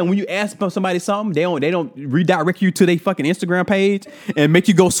 I'm saying when you ask somebody something, they don't redirect you to their fucking Instagram page and make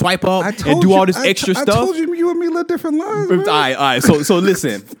you go swipe up and do all this extra stuff. I told you and me live different lives. All right. So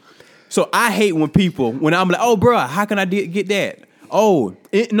listen. So I hate when I'm like, "Oh, bro, how can I get that?" Oh,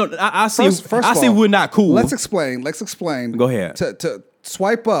 I see. I see we're not cool. Let's explain. Go ahead. To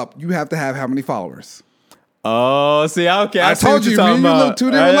swipe up, you have to have how many followers? Oh, see, okay. I told you, me and you look two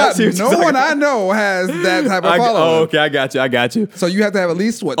different lives. No one I know has that type of following. Oh, okay, I got you. So you have to have at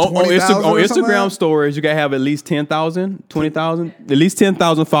least, what, 20,000 on Instagram stories, you got to have at least 10,000, 20,000, at least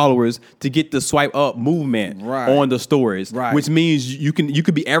 10,000 followers to get the swipe up movement on the stories, which means you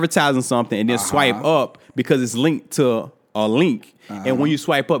could be advertising something and then swipe up because it's linked to a link. And when you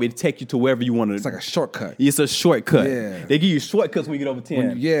swipe up, it takes you to wherever you want to. It's like a shortcut. It's a shortcut. Yeah. They give you shortcuts when you get over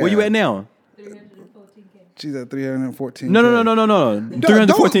 10. Where you at now? She's at 314. No.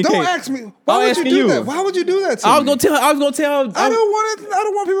 314K. Don't ask me. Why would you do that? Why would you do that to me? I was gonna tell. I don't want people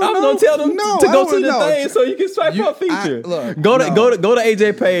to know. I was gonna tell them to go to the thing so you can swipe up feature. Go to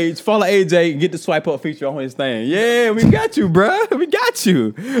AJ page, follow AJ, and get the swipe up feature on his thing. Yeah, we got you, bruh. We got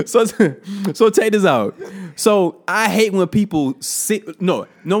you. So take this out. So I hate when people sit. No, you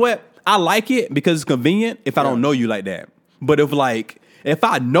know what? I like it because it's convenient if I don't know you like that. But if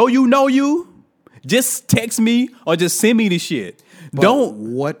I know you. Just text me or just send me the shit.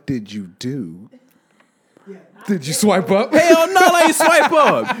 What did you do? Did you swipe up? Hell no, I ain't swipe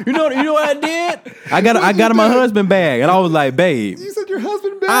up. You know what I did? I got in my husband bag and I was like, babe. You said your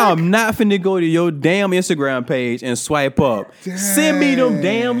husband bag? I'm not finna go to your damn Instagram page and swipe up. Dang. Send me them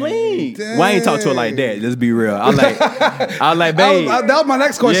damn links. Well, I ain't talk to her like that. Let's be real. I was like, babe. That was my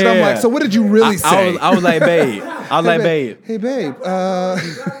next question. Yeah. I'm like, so what did you really say? I was like, babe. Babe. Hey, babe.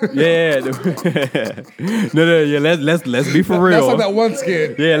 Yeah. No. Yeah. Let's be for real. That's like that one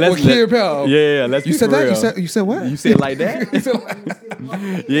skit. Yeah. Let's be for real. You said what? You said like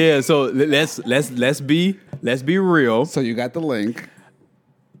that? Yeah. So let's be real. So you got the link.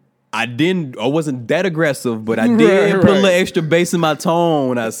 I wasn't that aggressive, but I did put a little extra bass in my tone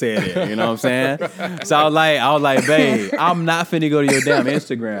when I said it. You know what I'm saying? So I was like, babe, I'm not finna go to your damn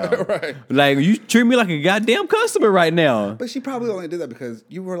Instagram. Right. Like, you treat me like a goddamn customer right now. But she probably only did that because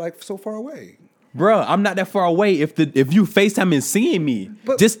you were like so far away. Bruh, I'm not that far away. If you FaceTime and seeing me,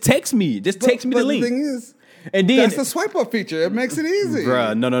 just text me. Just text me the link. The thing is, and then that's the swipe up feature. It makes it easy.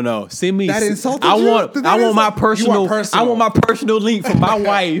 Bruh, no. Send me. That insulted I you? want my personal link from my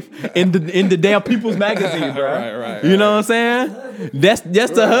wife in the damn People's Magazine, bruh. Right. You know what I'm saying? That's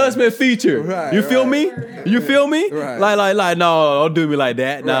the husband feature. Right. You feel me? You feel me? Right. Like, no, don't do me like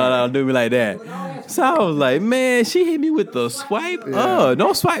that. No, don't do me like that. So I was like, man, she hit me with the swipe up.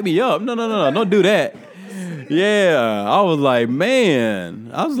 Don't swipe me up. No, don't do that. Yeah. I was like,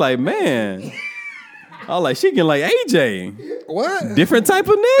 man. She getting like AJ. What? Different type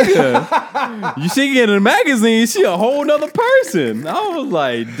of nigga. She get in a magazine, she a whole nother person. I was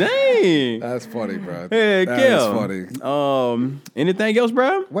like, dang. That's funny, bro. Heck that yeah. is funny. Anything else,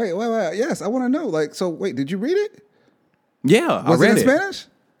 bro? Wait. Yes, I want to know. Like, so wait, did you read it? Yeah, Was I read it in Spanish?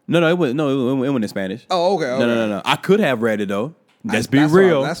 No, it went in Spanish. Oh, okay. No. I could have read it though. Let's be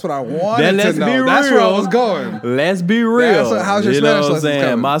real. That's what I wanted to know. That's where I was going. Let's be real. How's your Spanish lessons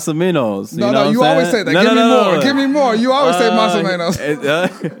coming? Más o menos. No, you always say that. Give me more. You always say más o menos.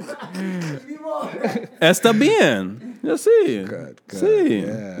 Está bien. Yo sí. Good. Sí.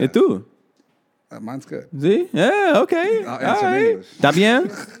 Yeah. ¿Y tú? Mine's good. Sí? Yeah, okay. I'll answer in English. ¿Está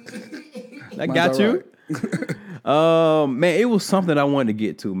bien? I got you. Right. Man, it was something I wanted to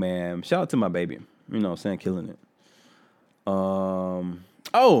get to, man. Shout out to my baby. You know what I'm saying? Killing it.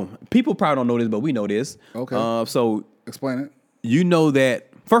 People probably don't know this, but we know this. Okay. So explain it. You know that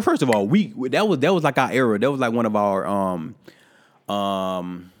first of all, that was like our era. That was like one of our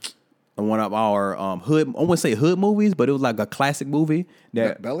one of our hood. I wouldn't say hood movies, but it was like a classic movie.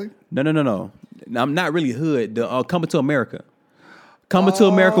 That Belly? No. I'm not really hood. The Coming to America. Coming to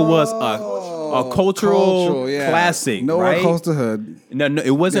America was a cultural classic. Nowhere right? close to hood. No,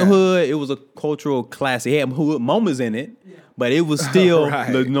 it wasn't hood. It was a cultural classic. It had hood moments in it, but it was still, Right.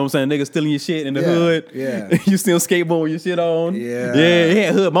 you know what I'm saying? Niggas stealing your shit in the hood. Yeah. You still skateboard with your shit on. Yeah. It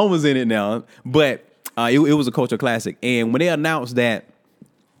had hood moments in it now, but it was a cultural classic. And when they announced that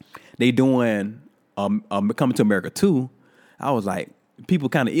they doing Coming to America 2, I was like, people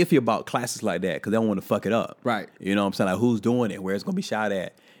kind of iffy about classics like that because they don't want to fuck it up. Right. You know what I'm saying? Like, who's doing it? Where it's going to be shot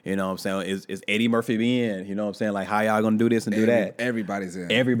at? You know what I'm saying? Is Eddie Murphy in? You know what I'm saying? Like, how y'all going to do this and do that? Everybody's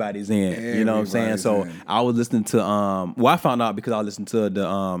in. Everybody's in. You know what I'm saying? Everybody's So in. I was listening to, I found out because I listened to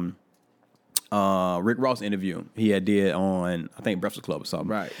the Rick Ross interview he had did on, I think, Breakfast Club or something.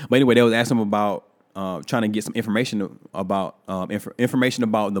 Right. But anyway, they was asking him about trying to get some information about information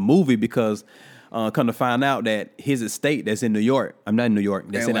about the movie because come to find out that his estate that's in New York, I'm not in New York,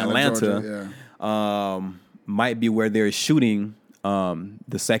 that's in Atlanta, Georgia, might be where they're shooting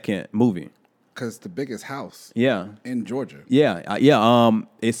the second movie. Because the biggest house Yeah. in Georgia. Yeah. It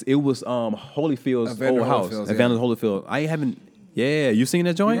was Holyfield's Evander old house. Holyfield's, Evander Holyfield. I haven't. Yeah, you seen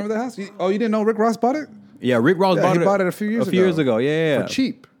that joint? Remember the house? You didn't know Rick Ross bought it? Yeah, Rick Ross Yeah, bought he it. bought it a few years ago. Yeah. For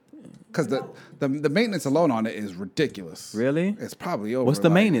cheap. Because the maintenance alone on it is ridiculous. Really? It's probably over. What's the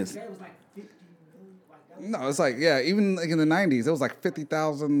like- maintenance? That was like 50 million. Like, that was No, it's like, even like in the 90s, it was like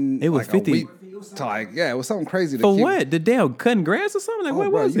 50,000. It was like 50. a week to like, it was something crazy. To For keep. what? The damn cutting grass or something? Like, Oh,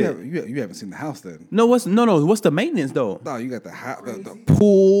 what bro, was you it? you haven't seen the house then. No, what's the maintenance though? No, you got the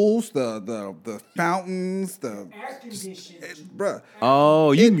pools, the fountains, the air conditioning. bruh.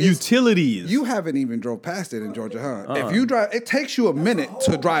 Oh, It is- utilities. You haven't even drove past it in Georgia, huh? If you drive, it takes you a minute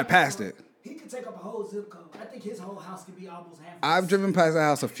to drive past it. He could take up a whole zip code. I think his whole house could be almost half. I've driven past that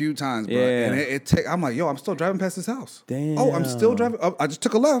house a few times, bro. Yeah. And I'm like, yo, I'm still driving past this house. Damn. Oh, I'm still driving. Oh, I just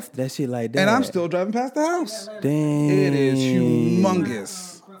took a left. that shit like that. And I'm still driving past the house. Damn. It is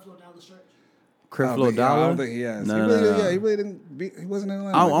humongous. Creflo Dollar Church. I Creflo don't think- Dollar. I don't think he has. No, he no, really, no, no. Yeah, he really didn't. He wasn't in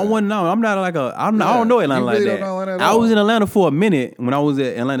Atlanta. I like that. wouldn't know. I'm not like a. I Yeah, don't know Atlanta you like really that. don't know Atlanta at I was all. in Atlanta for a minute when I was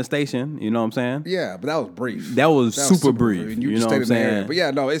at Atlanta Station. You know what I'm saying? Yeah, but that was brief. That was super brief. And You just know stayed what I'm in the area. saying? But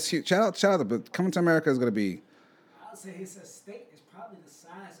yeah, no, it's huge. Shout out. But Coming to America is going to be. I would say his estate is probably the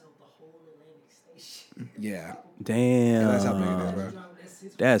size of the whole Atlantic Station. Yeah, Damn. that's how big it is, bro. That's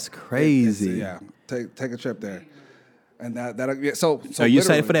his. That's crazy. Yeah, take a trip there, and that yeah. So Are you excited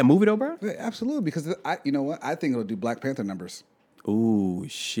literally- for that movie though, bro? Yeah, absolutely, because you know what? I think it'll do Black Panther numbers. Ooh,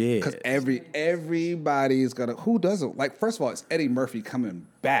 shit. Because everybody's gonna. Who doesn't like? First of all, it's Eddie Murphy coming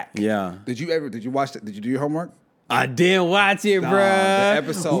back. Yeah. Did you watch it? Did you do your homework? I didn't watch it, Nah, bro. the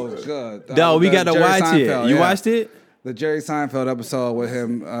episode was good. Dog, we The got to Jerry watch Seinfeld, it. You yeah. watched it? The Jerry Seinfeld episode with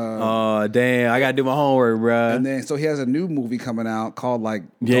him. Oh, damn. I got to do my homework, bro. And then, so he has a new movie coming out called like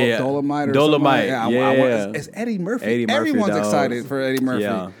Yeah. Dolomite or Dolomite, something. yeah. It's Eddie Murphy. Eddie Murphy, Everyone's dog. excited for Eddie Murphy.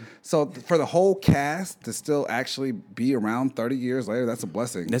 Yeah. So for the whole cast to still actually be around 30 years later, that's a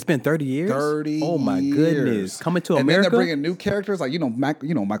blessing. That's been 30 years? 30 Oh, my years. goodness. Coming to and America? then they're bringing new characters like,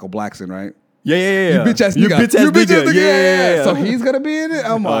 Michael Blackson, right? Yeah. You bitch ass You nigga. bitch ass You bitch ass nigga. Yeah. So he's gonna be in it.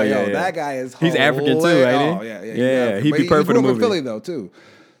 I'm like, yeah, yo, yeah. that guy is. He's African too, hilarious. ain't he? Oh yeah, Yeah, he'd But be perfect for the grew up in movie. Philly though too.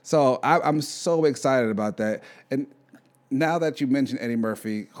 So I'm so excited about that. And now that you mentioned Eddie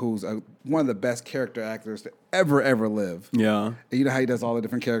Murphy, who's one of the best character actors to ever live. Yeah. And you know how he does all the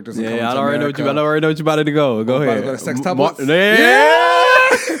different characters. in Coming Yeah, to I already know what you about to go. Go About ahead. to go to Sextuplets? Yeah.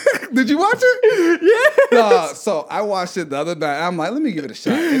 Did you watch it? Yeah. So I watched it the other night. I'm like, let me give it a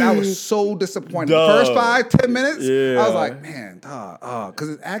shot. And I was so disappointed. Dog. The first 5-10 minutes, I Yeah. was like, man, because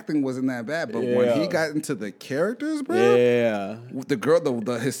his acting wasn't that bad. But Yeah. when he got into the characters, bro, Yeah. the girl,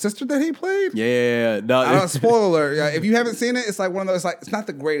 his sister that he played. Yeah. No, I don't spoiler alert. Yeah, if you haven't seen it, it's like one of those. Like, it's not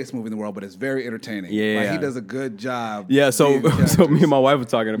the greatest movie in the world, but it's very entertaining. Yeah. Like, he does a good job. Yeah, so being characters. so me and my wife were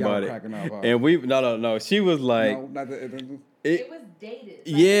talking Y'all about were it, cracking up, huh? and we no. She was like, No, not the, It was dated. Like,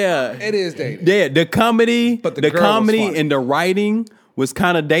 yeah, it is dated. yeah. The comedy, But the the girl was comedy funny. and the writing was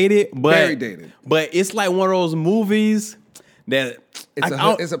kind of dated, but Very dated. But it's like one of those movies that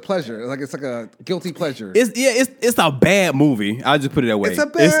It's a pleasure. It's like a guilty pleasure. It's a bad movie. I'll just put it that way. It's a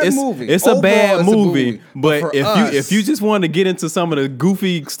bad movie. It's a Overall, bad it's a movie. movie. But But for if us- you just want to get into some of the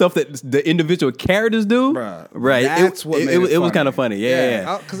goofy stuff that the individual characters do, Bruh, right? that's what made it was funny. kind of funny. Yeah,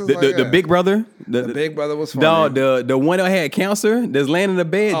 Yeah. 'cause it's The, like, the yeah. big brother, The Big Brother was funny. Dog, the one that had cancer that's laying in the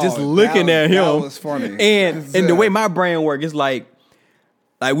bed, just Oh, looking that at him. was funny. And Yeah. the way my brain works, it's like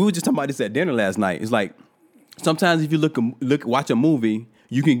we were just talking about this at dinner last night. It's like sometimes if you watch a movie,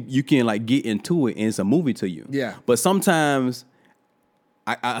 you can like get into it and it's a movie to you. Yeah. But sometimes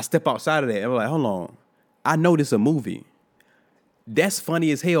I step outside of that. I'm like, hold on, I know this is a movie. That's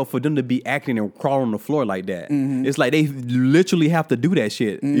funny as hell for them to be acting and crawl on the floor like that. Mm-hmm. It's like they literally have to do that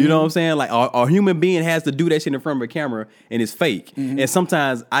shit. Mm-hmm. You know what I'm saying? Like a human being has to do that shit in front of a camera and it's fake. Mm-hmm. And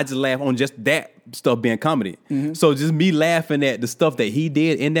sometimes I just laugh on just that stuff being comedy. Mm-hmm. So just me laughing at the stuff that he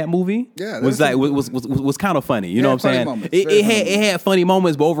did in that movie was kind of funny. You know what I'm saying? It had funny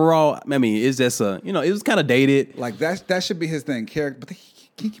moments, but overall, I mean, it's just it was kind of dated. Like that should be his thing. But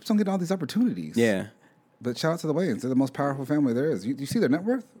he keeps on getting all these opportunities. Yeah. But shout out to the Wayans. They're the most powerful family there is. You see their net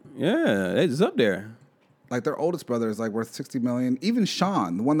worth? Yeah, it's up there. Like their oldest brother is like worth $60 million. Even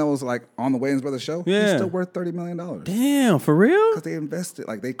Sean, the one that was like on the Wayans Brothers show, he's still worth $30 million. Damn, for real? Because they invested,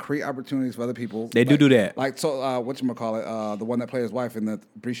 like they create opportunities for other people. They do that. Like so, whatchamacallit, the one that played his wife in the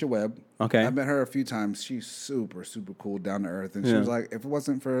Brescia Webb. Okay. I've met her a few times. She's super, super cool, down to earth, and she was like, if it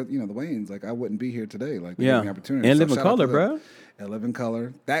wasn't for the Wayans, like I wouldn't be here today. Like they gave me opportunity. And Live in Color, bro. And Live in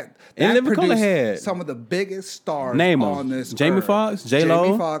Color. That Live in Color had some of the biggest stars on this Jamie earth. Foxx, J-Lo.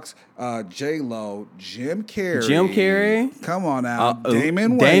 Jamie Foxx, J-Lo, Jim Carrey. Jim Carrey. Come on now.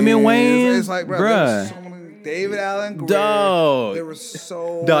 Damon Wayans. It's like, bro, so many, David Allen Greer. Dog. There was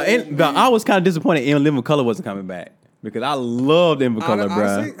so I was kind of disappointed in Live in Color wasn't coming back. Because I loved Live in Color,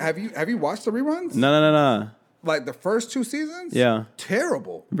 bro. Have you watched the reruns? No. Like the first 2 seasons? Yeah.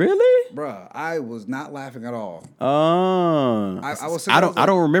 Terrible. Really? Bruh, I was not laughing at all. I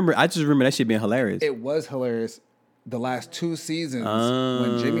don't remember. I just remember that shit being hilarious. It was hilarious. The last 2 seasons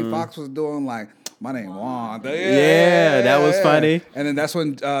when Jamie Foxx was doing like, my name Wanda. Yeah, that was funny. And then that's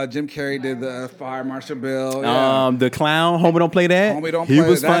when Jim Carrey did the Fire Marshal Bill. Yeah. The clown, Homie Don't Play That. Homie Don't Play That.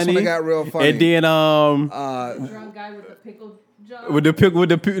 That's funny. When it got real funny. And then drunk guy with the pickle. With the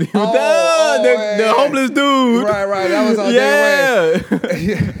homeless dude. Right. That was all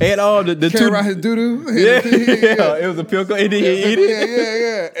day. And all the carry around his doo-doo. Yeah. It was a pickle and then he eat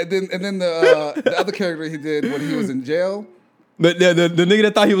it. Yeah. And then the other character he did when he was in jail. The nigga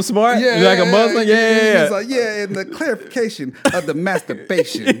that thought he was smart? Like a Muslim? Yeah. He's like, and the clarification of the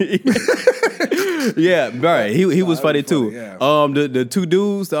masturbation. Yeah, bro. He was funny too. Yeah. The 2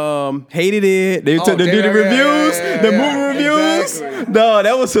 dudes hated it. They took the reviews, the movie reviews. Exactly. No,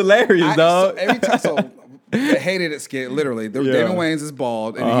 that was hilarious, dog. So every time, they hated it skit, literally. Damon Wayans is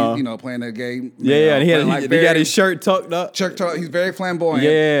bald, and he's playing a game. And he got his shirt tucked up. He's very flamboyant.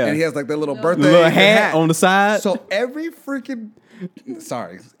 Yeah. And he has like that little birthday hat on the side. So every birthday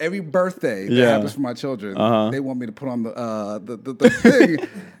that happens for my children, they want me to put on the thing.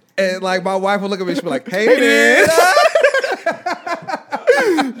 And like my wife would look at me, she'd be like, "Hey, man."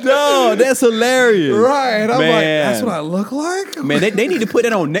 No, that's hilarious. Right. I'm like, that's what I look like? Man, they need to put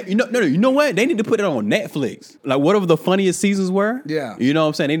it on you know what? They need to put it on Netflix. Like whatever the funniest seasons were. Yeah. You know what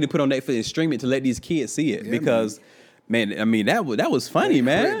I'm saying? They need to put it on Netflix and stream it to let these kids see it. Because man, I mean that was funny,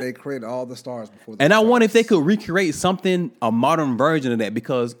 man. They created all the stars before I wonder if they could recreate a modern version of that,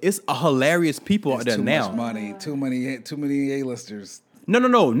 because it's a hilarious people out there now. Too much money, too many A-listers.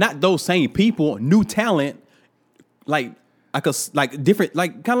 No, not those same people, new talent, like different,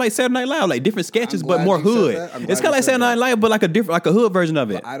 like kind of like Saturday Night Live, like different sketches, but more hood. It's kind of like Saturday Night Live, but like a hood version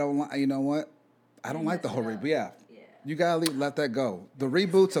of it. But I don't like. You know what? I don't like the whole reboot. Yeah. You gotta let that go. The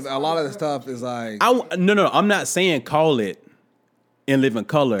reboots of a lot of the stuff is like. No. I'm not saying call it in Live in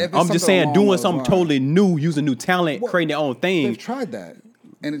Color. I'm just saying doing something totally new, using new talent, creating their own thing. They've tried that,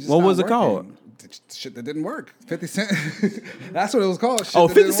 and it just what was it called? Shit that didn't work. 50 Cent. That's what it was called.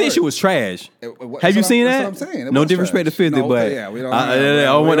 50 Cent shit was trash. Have you seen that? That's what I'm saying. No disrespect to 50, but we don't. I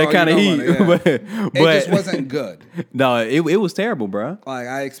don't want that kind of heat. But it just wasn't good. No, it was terrible, bro. Like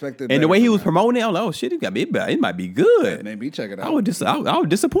I expected. And the way he was promoting it, I'm like, oh shit, it might be good. Maybe check it out. I was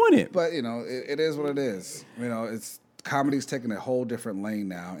disappointed. But it is what it is. It's. Comedy's taking a whole different lane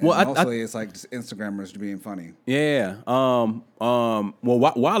now. And mostly it's like just Instagrammers being funny. Yeah. Well,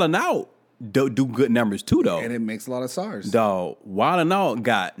 Wild 'N Out do good numbers too, though. And it makes a lot of stars. Dog, Wild 'N Out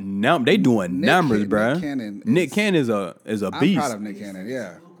got they doing numbers, bro. Nick Cannon is a beast. I'm proud of Nick Cannon.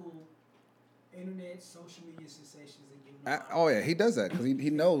 Yeah. Internet, social media sensations. He does that because he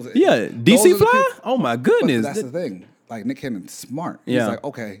knows. Yeah, DC Fly. Oh my goodness. But that's the thing. Like Nick Cannon's smart. He's like,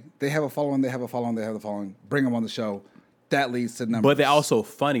 okay, they have a following. Bring them on the show. That leads to numbers. But they're also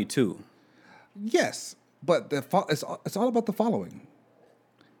funny too. Yes, but it's all about the following.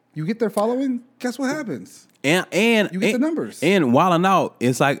 You get their following, guess what happens? And you get the numbers. And Wild 'N Out,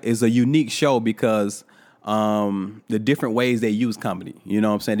 it's a unique show because the different ways they use comedy. You know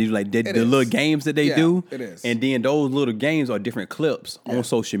what I'm saying? These like the little games that they do. It is. And then those little games are different clips on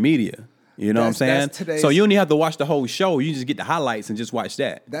social media. You know what I'm saying? So you don't even have to watch the whole show. You just get the highlights and just watch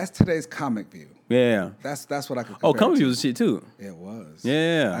that. That's today's comic view. Yeah. That's what I could. Oh, comic view was shit too. It was.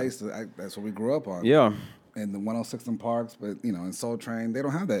 Yeah. That's what we grew up on. Yeah. And the 106 in Parks, but in Soul Train, they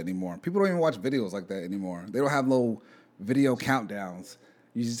don't have that anymore. People don't even watch videos like that anymore. They don't have little video countdowns.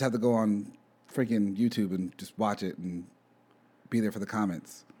 You just have to go on freaking YouTube and just watch it and be there for the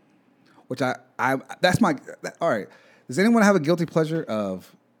comments. Which all right. Does anyone have a guilty pleasure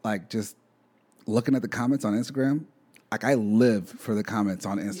of like just looking at the comments on Instagram? Like I live for the comments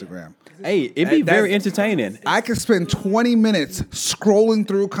on Instagram. Hey, it'd be very entertaining. I could spend 20 minutes scrolling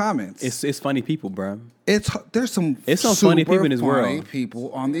through comments. It's funny people, bro. There's some funny people in this world.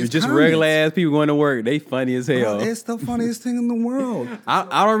 People on these. It's just comments. regular ass people going to work. They funny as hell. Bro, it's the funniest thing in the world.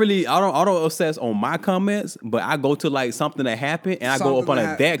 I don't obsess on my comments, but I go to like something that happened and I go up on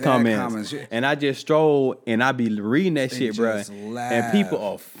that comments and I just stroll and I be reading that shit, bro. And people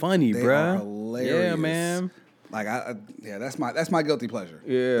are funny, they bro. Are hilarious. Yeah, man. Like that's my guilty pleasure.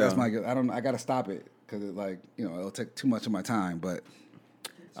 Yeah, that's my. I gotta stop it because it'll take too much of my time. But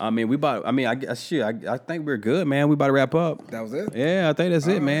I think we're good, man. We about to wrap up. That was it. Yeah, I think that's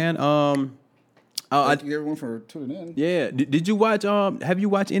it, man. Thank you everyone for tuning in. Yeah, did you watch? Have you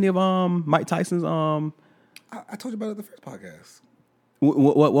watched any of Mike Tyson's? I told you about it the first podcast.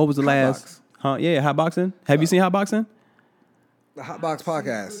 What was the last? Box. Huh? Yeah, Hot Boxing. Have you seen Hot Boxing? The Hot Box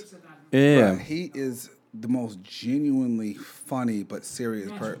podcast. Yeah, Bruh, he is the most genuinely funny but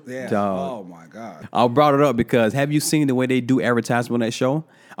serious person. Yeah. Dog. Oh my God. I brought it up because have you seen the way they do advertisement on that show?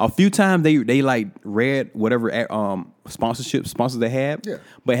 A few times they like read whatever sponsors they had. Yeah.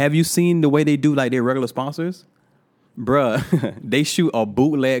 But have you seen the way they do like their regular sponsors? Bruh, they shoot a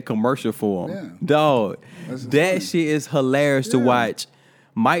bootleg commercial for them. Yeah. Dog, That's that funny. shit is hilarious to watch.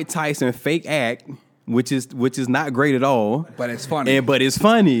 Mike Tyson fake act, which is not great at all. But it's funny. But it's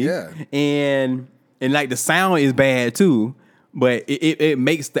funny. Yeah. And like the sound is bad too, but it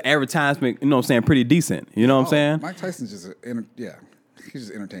makes the advertisement, pretty decent. You know what I'm saying? Mike Tyson's just he's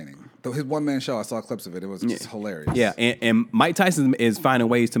just entertaining. Though his one man show, I saw clips of it. It was just hilarious. Yeah, and Mike Tyson is finding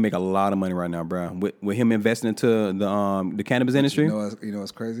ways to make a lot of money right now, bro. With him investing into the cannabis industry. You know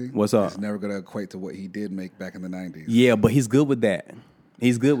what's crazy? What's up? It's never gonna equate to what he did make back in the 90s. Yeah, but he's good with that.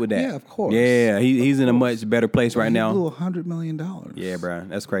 He's good with that. Yeah, of course. Yeah, he's in a much better place right now. He blew $100 million. Yeah, bro,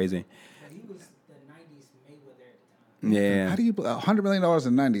 that's crazy. He was the 90s Mayweather at the time. Yeah. How do you $100 million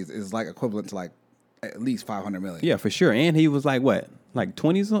in the 90s is like equivalent to like at least $500 million. Yeah, for sure. And he was like what, like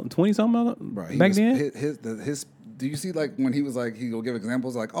 20 something Bro, back then. His do you see like when he was like he go give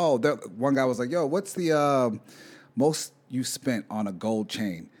examples like one guy was like, yo, what's the most you spent on a gold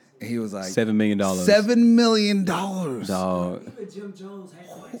chain? And he was like $7 million. $7 million. Dog. Even Jim Jones had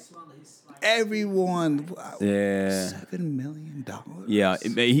to like swallow his like. Everyone. Yeah. $7 million. Yeah,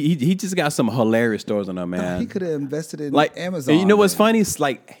 he just got some hilarious stories on that, man. He could have invested in like Amazon. And you know what's man. funny? It's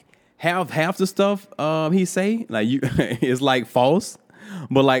like half the stuff he say like is like false,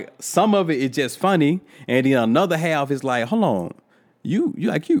 but like some of it is just funny, and then another half is like, hold on, you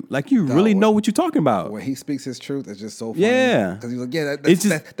really know what you're talking about. When he speaks his truth, it's just so funny. Yeah, because he's like, yeah,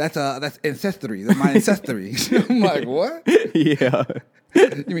 that's ancestry. That's my ancestry. I'm like, what? Yeah.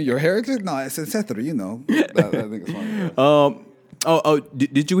 You mean your heritage? No, it's ancestry. You know. I think it's funny.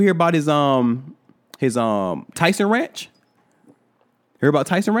 Did you hear about his Tyson Ranch? Hear about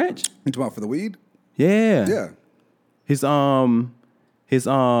Tyson Ranch? You talking about for the weed? Yeah. Yeah.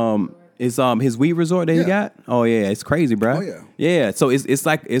 His weed resort that he got. Oh yeah, it's crazy, bro. Oh, yeah. Yeah. So it's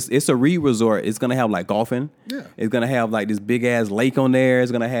like it's a weed resort. It's gonna have like golfing. Yeah. It's gonna have like this big ass lake on there.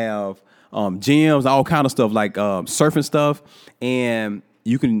 It's gonna have gyms, all kind of stuff like surfing stuff, and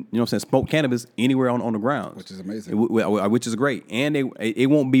you can smoke cannabis anywhere on the ground, Which is amazing. Which is great, and it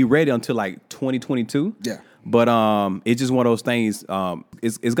won't be ready until like 2022. Yeah. But it's just one of those things.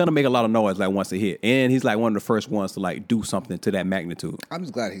 It's gonna make a lot of noise like once it hit, and he's like one of the first ones to like do something to that magnitude. I'm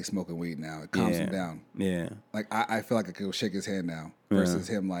just glad he's smoking weed now. It calms him down. Yeah. Like I feel like I could go shake his hand now versus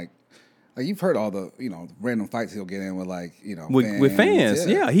him like you've heard all the random fights he'll get in with with fans.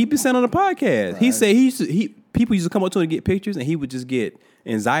 Yeah, he been saying on the podcast. Right. He said people used to come up to him to get pictures, and he would just get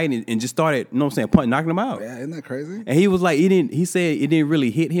anxiety and just started knocking them out. Yeah, isn't that crazy? And he was like, he said it didn't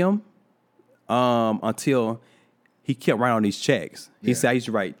really hit him until he kept writing on these checks. He said, I used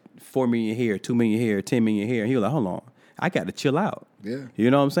to write 4 million here, 2 million here, 10 million here. And he was like, hold on, I got to chill out. Yeah. You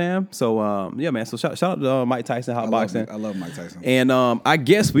know what I'm saying? So, yeah, man. So shout out to Mike Tyson, Hot Boxing. I love Mike Tyson. And I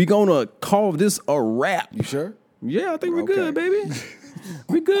guess we're going to call this a wrap. You sure? Yeah, I think we're good, baby.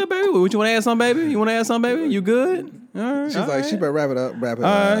 We good, baby. What you want to add something, baby? You want to add something, baby? You good? All right. She's like, she better wrap it up.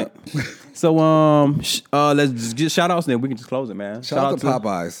 All right. So let's just get shout outs and then we can just close it, man. Shout out to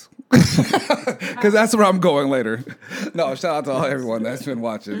Popeyes. Because that's where I'm going later. No, shout out to everyone that's been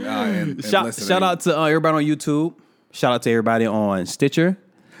watching and listening. Shout out to everybody on YouTube. Shout out to everybody on Stitcher.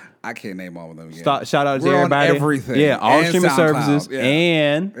 I can't name all of them again. Shout out to We're everybody. on everything. Yeah, all And streaming SoundCloud. services Yeah.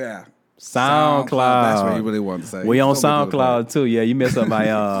 and SoundCloud. That's what you really wanted to say. We on Don't be doing SoundCloud too. Yeah, you messed up my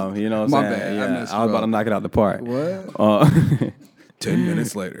you know what I'm My saying? bad. I Yeah, messed I you was about up. to knock it out the park. What? 10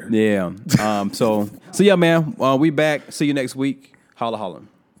 minutes later. Yeah. So yeah, man. We back. See you next week. Holla holla.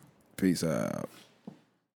 Peace out.